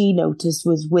what she noticed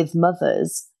was with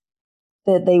mothers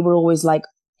that they were always like,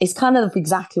 it's kind of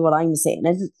exactly what I'm saying.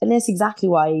 And that's exactly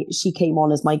why she came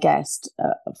on as my guest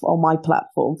on my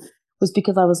platform, was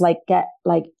because I was like,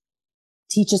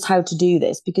 teach us how to do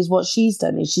this. Because what she's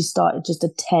done is she started just a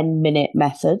 10-minute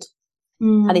method.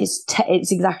 And it's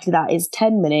exactly that. It's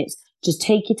 10 minutes. Just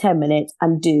take your 10 minutes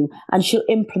and do. And she'll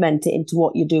implement it into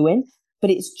what you're doing.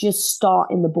 But it's just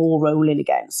starting the ball rolling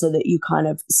again so that you kind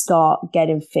of start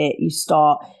getting fit.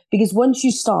 Because once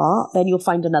you start, then you'll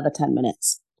find another 10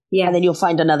 minutes. Yeah. And then you'll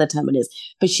find another 10 minutes.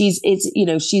 But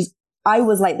I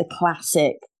was like the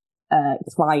classic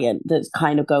client that's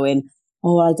kind of going,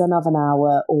 oh, I don't have an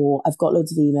hour, or I've got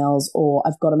loads of emails, or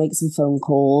I've got to make some phone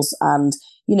calls. And,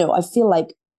 I feel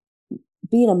like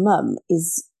being a mum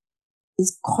is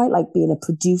quite like being a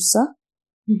producer.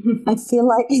 I feel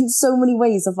like in so many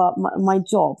ways of my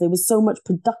job, there was so much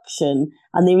production,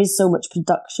 and there is so much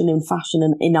production in fashion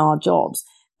and in our jobs.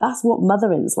 That's what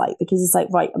mothering's like, because it's like,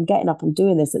 right, I'm getting up, I'm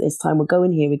doing this at this time, we're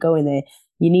going here, we're going there.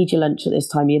 You need your lunch at this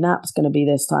time, your nap's going to be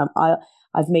this time.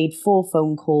 I've made 4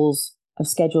 phone calls. I've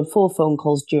scheduled 4 phone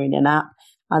calls during your nap,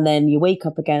 and then you wake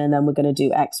up again, and then we're going to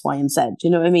do X, Y, and Z. Do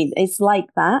you know what I mean? It's like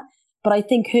that. But I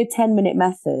think her 10-minute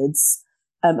methods,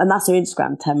 and that's her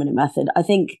Instagram 10-minute method. I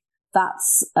think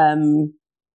that's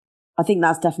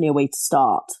definitely a way to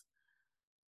start,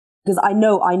 because I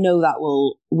know that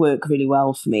will work really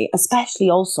well for me. Especially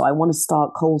also, I want to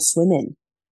start cold swimming.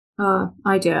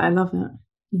 I do. I love it.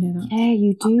 You know that. Yeah,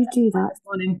 you do that. This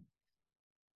morning.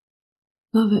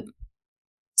 Love it.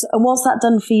 So, and what's that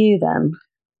done for you then?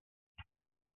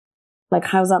 Like,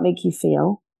 how does that make you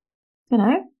feel? I don't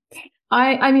know.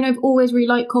 I mean, I've always really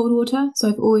liked cold water, so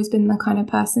I've always been the kind of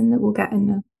person that will get in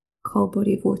a cold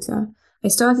body of water. I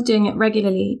started doing it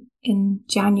regularly in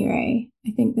January,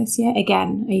 I think, this year.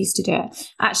 Again, I used to do it.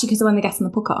 Actually, because of one of the guests on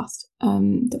the podcast,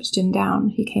 Dr. Jim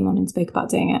Down, who came on and spoke about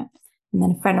doing it. And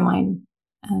then a friend of mine,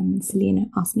 Selena,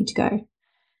 asked me to go.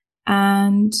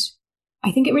 And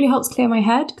I think it really helps clear my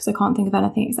head, because I can't think of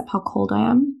anything except how cold I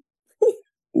am.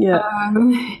 Yeah.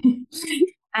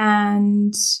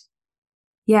 And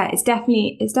yeah, it's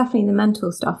definitely the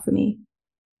mental stuff for me.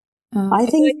 I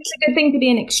think it's a good thing to be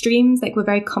in extremes. Like, we're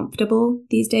very comfortable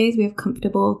these days. We have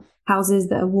comfortable houses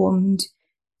that are warmed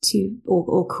to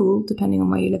or cool, depending on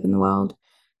where you live in the world.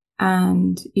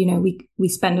 And, we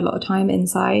spend a lot of time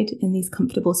inside in these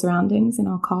comfortable surroundings in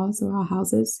our cars or our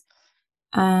houses.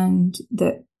 And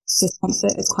that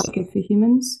discomfort is quite good for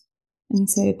humans. And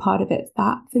so part of it's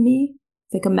that for me.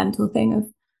 It's like a mental thing of,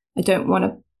 I don't want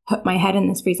to put my head in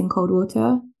this freezing cold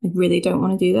water. I really don't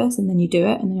want to do this. And then you do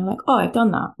it. And then you're like, oh, I've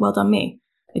done that. Well done me.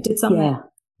 I did something I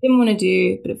didn't want to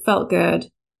do, but it felt good.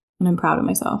 And I'm proud of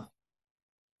myself.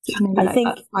 So maybe I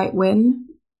think that slight win.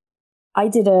 I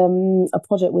did a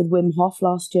project with Wim Hof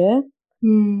last year.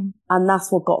 And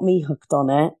that's what got me hooked on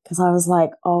it, because I was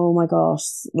like, oh my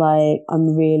gosh, like,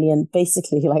 I'm really, and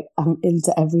basically, like, I'm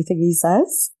into everything he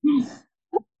says. And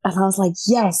I was like,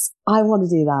 yes, I want to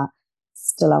do that.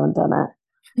 Still haven't done it.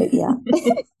 But yeah.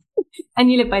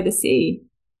 And you live by the sea.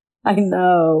 I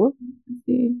know.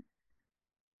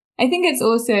 I think it's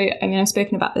also, I mean, I've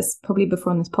spoken about this probably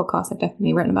before on this podcast. I've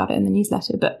definitely written about it in the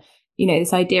newsletter. But,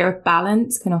 this idea of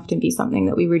balance can often be something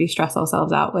that we really stress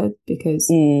ourselves out with, because,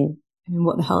 I mean,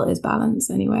 what the hell is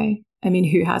balance anyway? I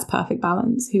mean, who has perfect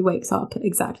balance? Who wakes up at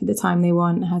exactly the time they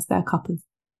want, has their cup of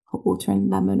hot water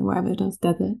and lemon or whatever it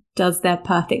does their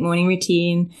perfect morning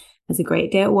routine, has a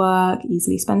great day at work,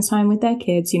 easily spends time with their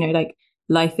kids. Like,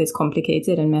 life is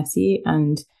complicated and messy,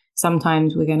 and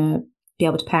sometimes we're going to be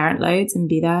able to parent loads and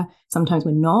be there. Sometimes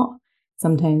we're not.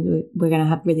 Sometimes we're going to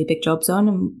have really big jobs on,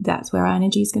 and that's where our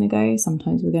energy is going to go.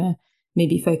 Sometimes we're going to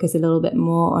maybe focus a little bit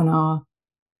more on our,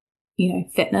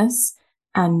 fitness,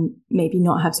 and maybe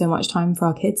not have so much time for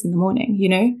our kids in the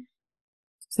morning,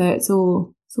 So it's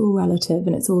all relative,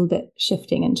 and it's all a bit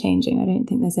shifting and changing. I don't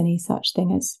think there's any such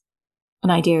thing as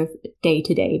an idea of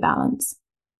day-to-day balance.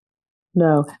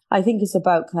 No, I think it's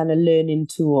about kind of learning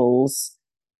tools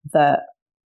that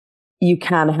you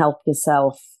can help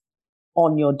yourself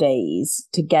on your days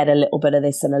to get a little bit of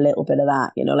this and a little bit of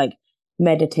that, like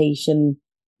meditation.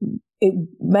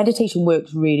 Meditation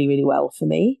works really, really well for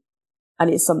me.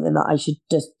 And it's something that I should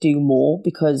just do more,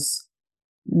 because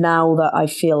now that I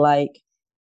feel like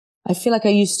I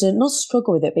used to not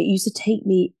struggle with it, but it used to take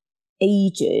me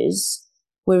ages.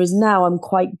 Whereas now I'm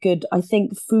quite good. I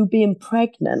think through being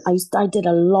pregnant, I did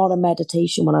a lot of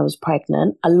meditation when I was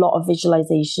pregnant, a lot of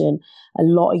visualization, a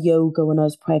lot of yoga when I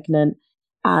was pregnant.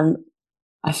 And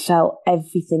I felt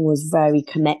everything was very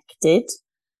connected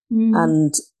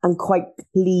and quite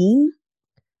clean.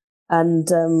 And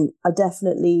I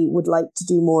definitely would like to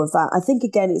do more of that. I think,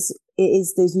 again, it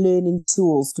is those learning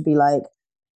tools to be like,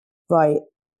 right,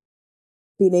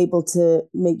 being able to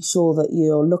make sure that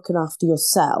you're looking after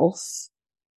yourself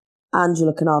and you're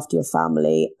looking after your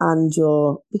family and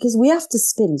because we have to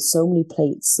spin so many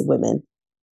plates, women.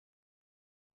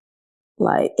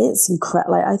 Like, it's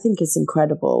incredible. Like, I think it's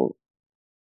incredible.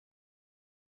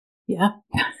 Yeah.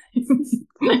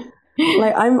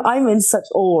 Like, I'm in such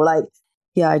awe. Like,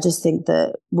 yeah, I just think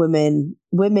that women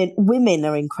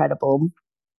are incredible,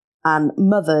 and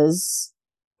mothers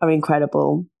are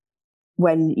incredible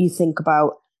when you think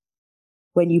about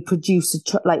when you produce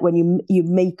like when you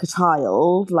make a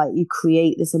child, like you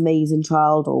create this amazing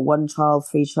child, or one child,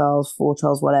 three childs, four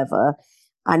childs, whatever,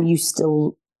 and you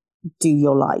still do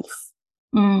your life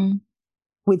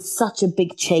with such a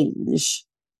big change.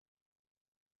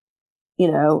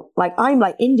 Like I'm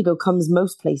like, Indigo comes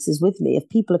most places with me if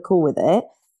people are cool with it,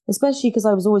 especially because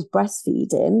I was always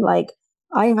breastfeeding. Like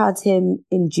I had him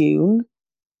in June.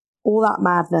 All that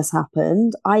madness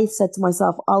happened. I said to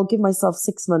myself, I'll give myself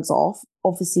 6 months off.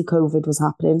 Obviously, COVID was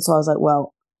happening. So I was like,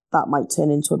 well, that might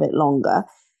turn into a bit longer.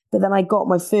 But then I got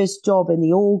my first job in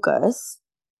the August,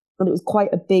 and it was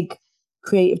quite a big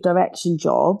creative direction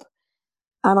job.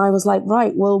 And I was like,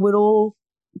 right, well, we're all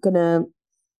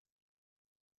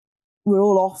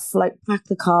off, like pack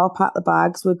the car, pack the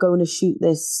bags. We're going to shoot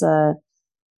this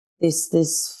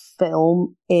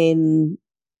film in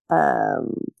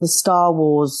the Star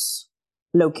Wars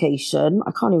location.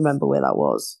 I can't even remember where that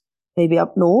was. Maybe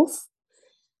up north.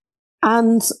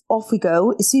 And off we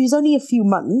go. So he was only a few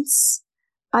months,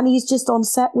 and he's just on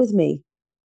set with me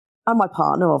and my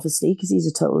partner, obviously, because he's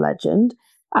a total legend.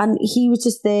 And he was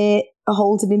just there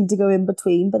holding Indigo in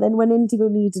between. But then when Indigo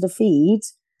needed a feed,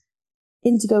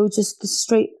 Indigo would just go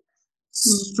straight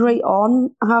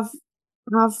on, have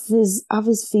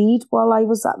his feed while I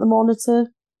was at the monitor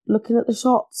looking at the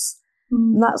shots.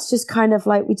 And that's just kind of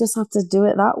like, we just have to do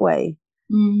it that way.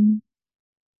 And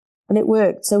it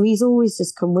worked. So he's always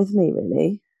just come with me,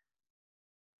 really.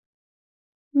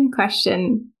 One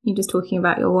question, you're just talking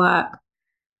about your work.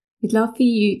 I'd love for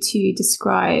you to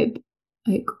describe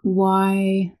like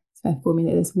why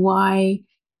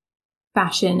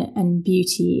fashion and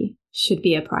beauty should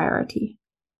be a priority.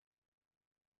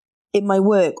 In my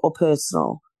work or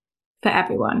personal? For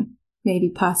everyone. Maybe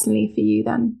personally for you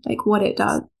then, like what it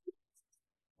does.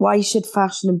 Why should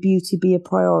fashion and beauty be a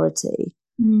priority?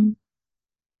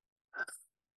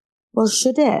 Well,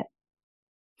 should it?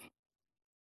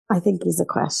 I think is a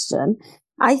question.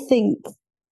 I think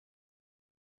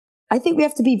we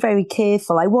have to be very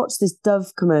careful. I watched this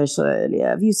Dove commercial earlier.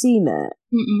 Have you seen it?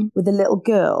 With the little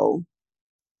girl.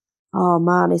 Oh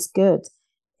man, it's good.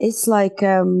 It's like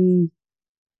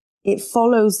it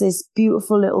follows this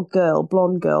beautiful little girl,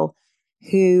 blonde girl,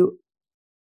 who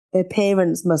her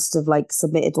parents must have like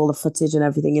submitted all the footage and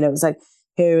everything. It's like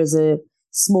her as a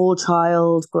small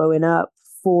child growing up,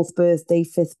 4th birthday,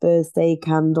 5th birthday,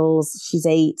 candles. She's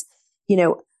 8,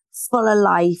 full of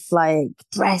life, like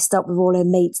dressed up with all her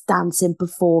mates, dancing,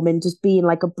 performing, just being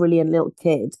like a brilliant little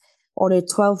kid. On her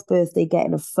 12th birthday,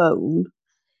 getting a phone.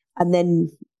 And then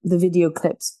the video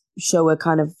clips show her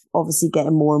kind of obviously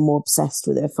getting more and more obsessed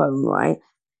with her phone, right?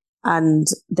 And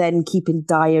then keeping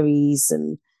diaries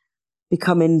and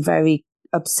becoming very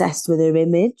obsessed with her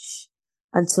image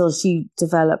until she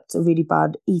developed a really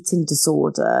bad eating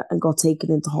disorder and got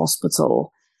taken into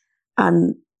hospital.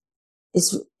 And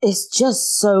it's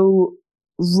just so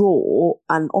raw,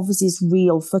 and obviously it's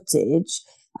real footage.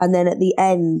 And then at the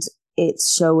end,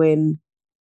 it's showing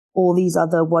all these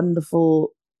other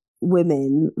wonderful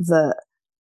women that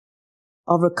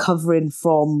are recovering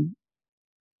from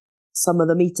some of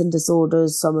them eating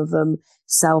disorders, some of them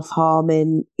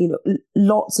self-harming,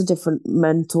 lots of different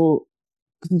mental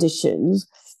conditions.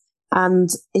 And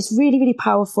it's really, really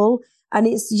powerful. And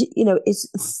it's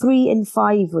 3 in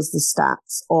 5 was the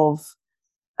stats of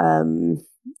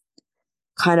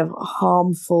kind of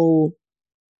harmful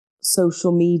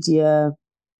social media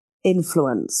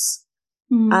influence.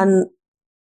 And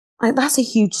that's a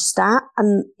huge stat.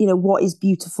 And, what is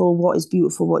beautiful, what is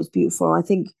beautiful, what is beautiful. And I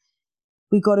think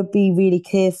we've got to be really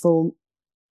careful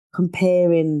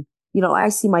comparing. I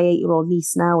see my 8-year-old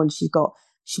niece now, and she got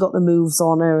the moves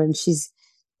on her, and she's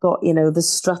got, the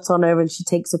strut on her, and she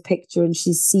takes a picture and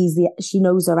she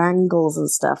knows her angles and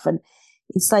stuff. And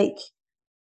it's like,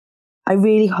 I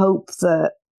really hope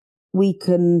that we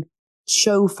can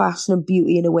show fashion and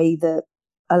beauty in a way that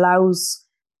allows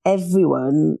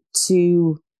everyone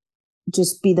to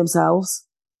just be themselves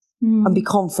and be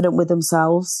confident with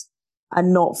themselves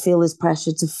and not feel this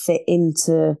pressure to fit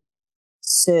into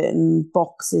certain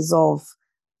boxes of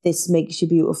this makes you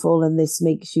beautiful and this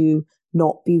makes you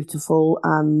not beautiful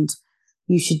and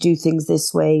you should do things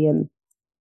this way. And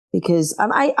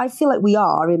I feel like we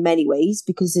are in many ways,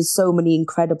 because there's so many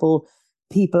incredible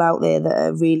people out there that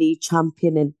are really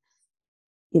championing,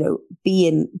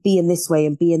 being this way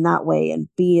and being that way and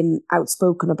being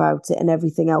outspoken about it and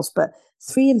everything else. But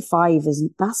 3 in 5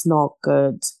 that's not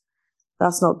good.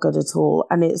 That's not good at all.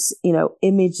 And it's,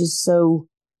 image is so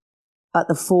at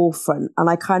the forefront. And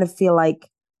I kind of feel like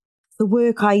the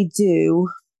work I do,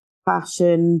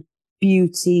 fashion,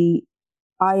 beauty,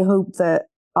 I hope that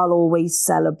I'll always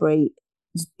celebrate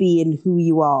just being who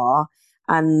you are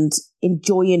and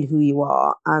enjoying who you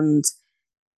are and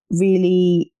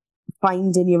really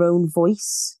finding your own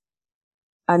voice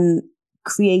and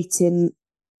creating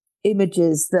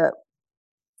images that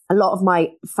a lot of my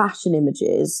fashion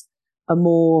images are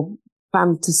more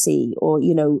fantasy or,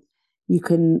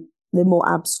 they're more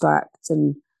abstract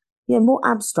and more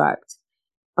abstract.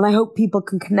 And I hope people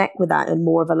can connect with that in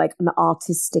more of an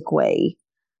artistic way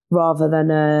rather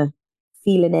than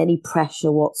feeling any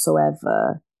pressure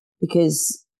whatsoever.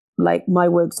 Because my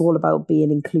work's all about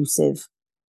being inclusive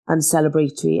and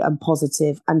celebratory and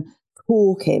positive and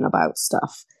talking about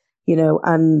stuff,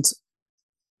 and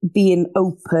being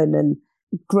open and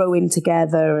growing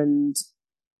together and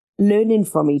learning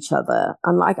from each other.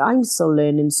 And I'm still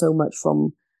learning so much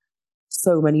from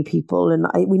so many people, and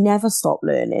we never stop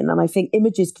learning. And I think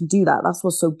images can do that. That's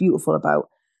what's so beautiful about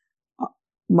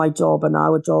my job and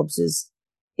our jobs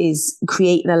is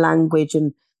creating a language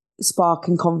and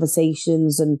sparking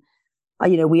conversations. And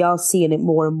we are seeing it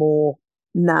more and more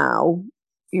now.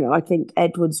 I think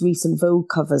Edward's recent Vogue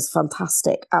cover's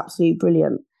fantastic, absolutely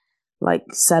brilliant.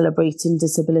 Celebrating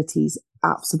disabilities,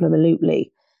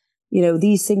 absolutely.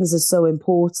 These things are so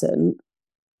important.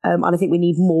 And I think we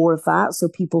need more of that, so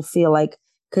people feel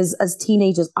because as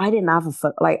teenagers, I didn't have a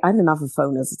phone. I didn't have a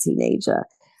phone as a teenager.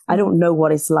 I don't know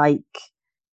what it's like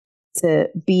to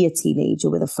be a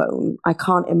teenager with a phone. I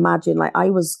can't imagine.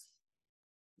 I was,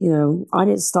 I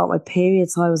didn't start my period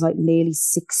till I was nearly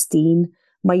 16.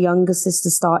 My younger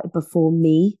sister started before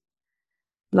me.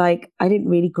 I didn't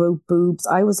really grow boobs.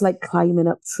 I was climbing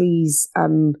up trees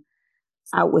and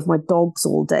out with my dogs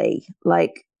all day.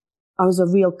 I was a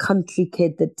real country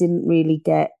kid that didn't really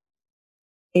get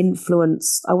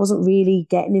influenced. I wasn't really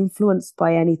getting influenced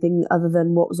by anything other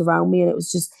than what was around me. And it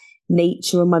was just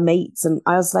nature and my mates. And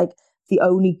I was the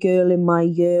only girl in my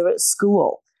year at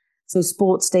school. So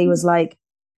sports day was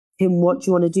Tim, what do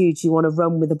you want to do? Do you want to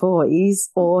run with the boys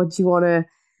or do you want to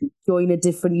join a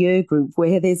different year group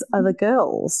where there's other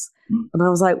girls? And I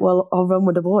was well, I'll run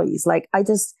with the boys. I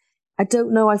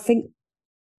don't know.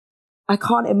 I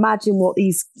can't imagine what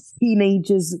these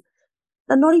teenagers,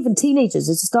 and not even teenagers,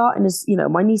 it's starting as,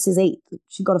 my niece is 8.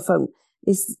 She got a phone.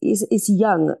 It's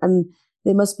young and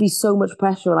there must be so much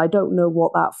pressure and I don't know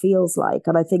what that feels like.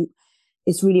 And I think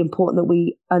it's really important that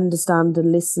we understand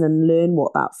and listen and learn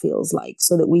what that feels like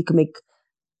so that we can make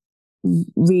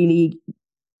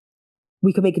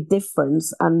a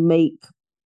difference and make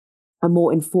a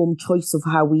more informed choice of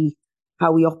how we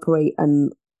operate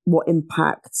and what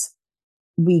impact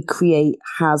we create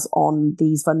has on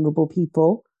these vulnerable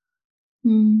people.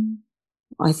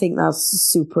 I think that's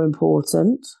super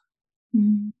important.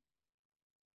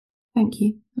 Thank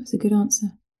you. That's a good answer.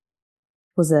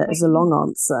 Was it? It's a long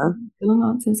answer. The long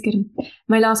answer is good.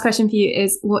 My last question for you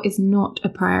is, what is not a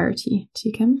priority to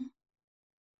you, Kim?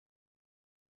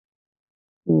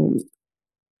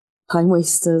 Time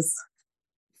wasters.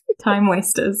 Time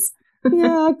wasters.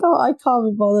 Yeah, I can't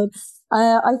be bothered.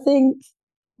 I think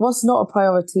what's not a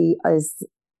priority is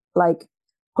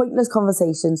pointless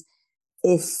conversations.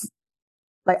 If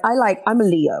I'm a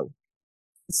Leo,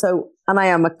 so, and I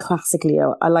am a classic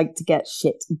Leo. I like to get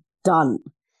shit done.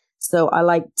 So I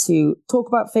like to talk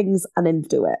about things and then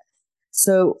do it.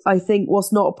 So I think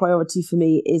what's not a priority for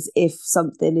me is if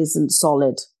something isn't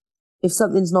solid. If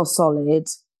something's not solid,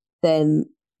 then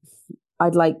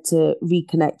I'd like to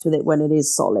reconnect with it when it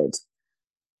is solid,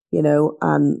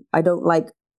 and I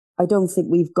don't think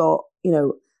we've got,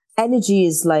 energy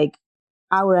is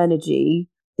our energy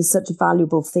is such a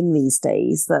valuable thing these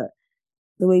days that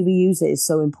the way we use it is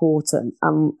so important.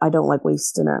 I don't like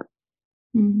wasting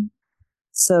it.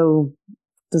 So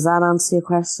does that answer your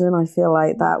question? I feel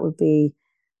like that would be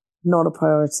not a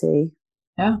priority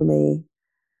for me.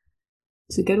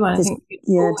 It's a good one. I think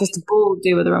all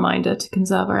do with a reminder to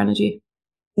conserve our energy.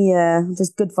 Yeah,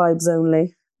 just good vibes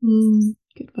only.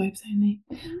 Good vibes only.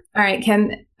 All right,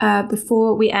 Kim,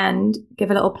 before we end,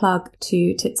 give a little plug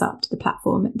to Tits Up, to the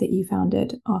platform that you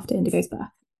founded after Indigo's birth.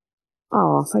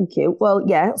 Oh, thank you. Well,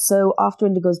 yeah, so after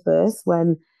Indigo's birth,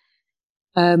 when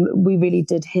we really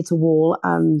did hit a wall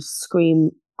and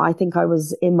scream, I think I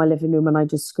was in my living room and I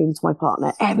just screamed to my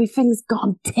partner, everything's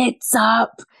gone tits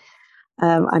up.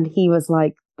 And he was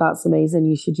like, that's amazing,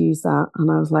 you should use that. And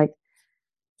I was like,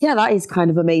 yeah, that is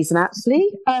kind of amazing,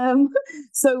 actually.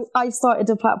 So I started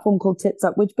a platform called Tits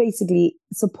Up, which basically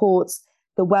supports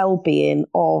the well-being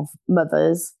of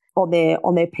mothers on their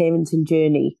parenting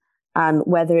journey, and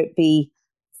whether it be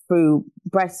through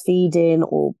breastfeeding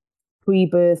or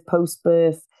pre-birth,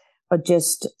 post-birth, or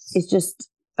it's just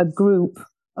a group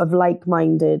of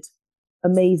like-minded,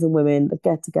 amazing women that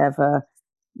get together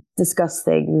discuss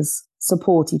things,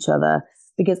 support each other,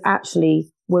 because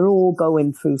actually we're all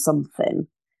going through something,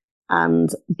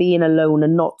 and being alone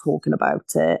and not talking about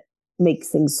it makes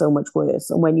things so much worse.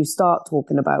 And when you start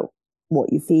talking about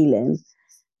what you're feeling,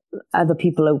 other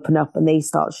people open up and they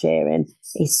start sharing.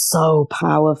 It's so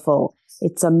powerful.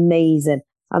 It's amazing.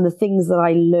 And the things that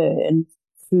I learn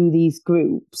through these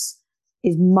groups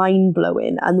is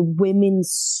mind-blowing. And the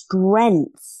women's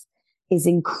strength is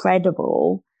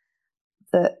incredible,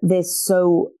 that they're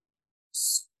so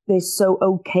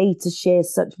okay to share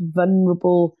such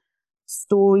vulnerable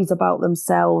stories about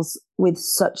themselves with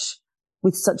such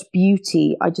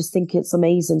beauty. I just think it's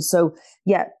amazing. So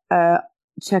yeah,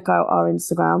 check out our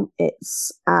Instagram.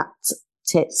 It's at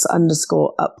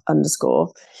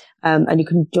 @tits_up_. And you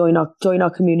can join our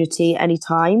community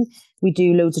anytime. We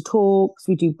do loads of talks,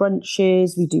 we do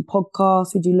brunches, we do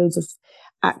podcasts, we do loads of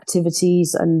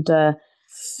activities, and come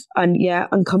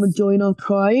and join our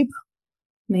tribe.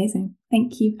 Amazing.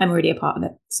 Thank you. I'm already a part of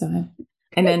it, so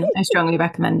and then I strongly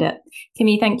recommend it.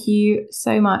 Kimmy, thank you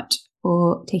so much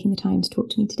for taking the time to talk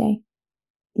to me today.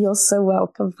 You're so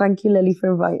welcome. Thank you, Lily,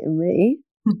 for inviting me.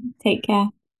 Take care.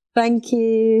 Thank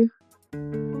you.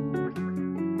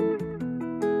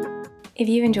 If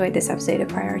you enjoyed this episode of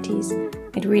Priorities,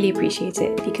 I'd really appreciate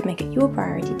it if you could make it your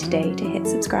priority today to hit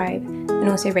subscribe and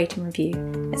also rate and review,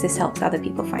 as this helps other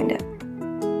people find it.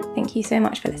 Thank you so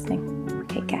much for listening.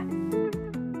 Take care.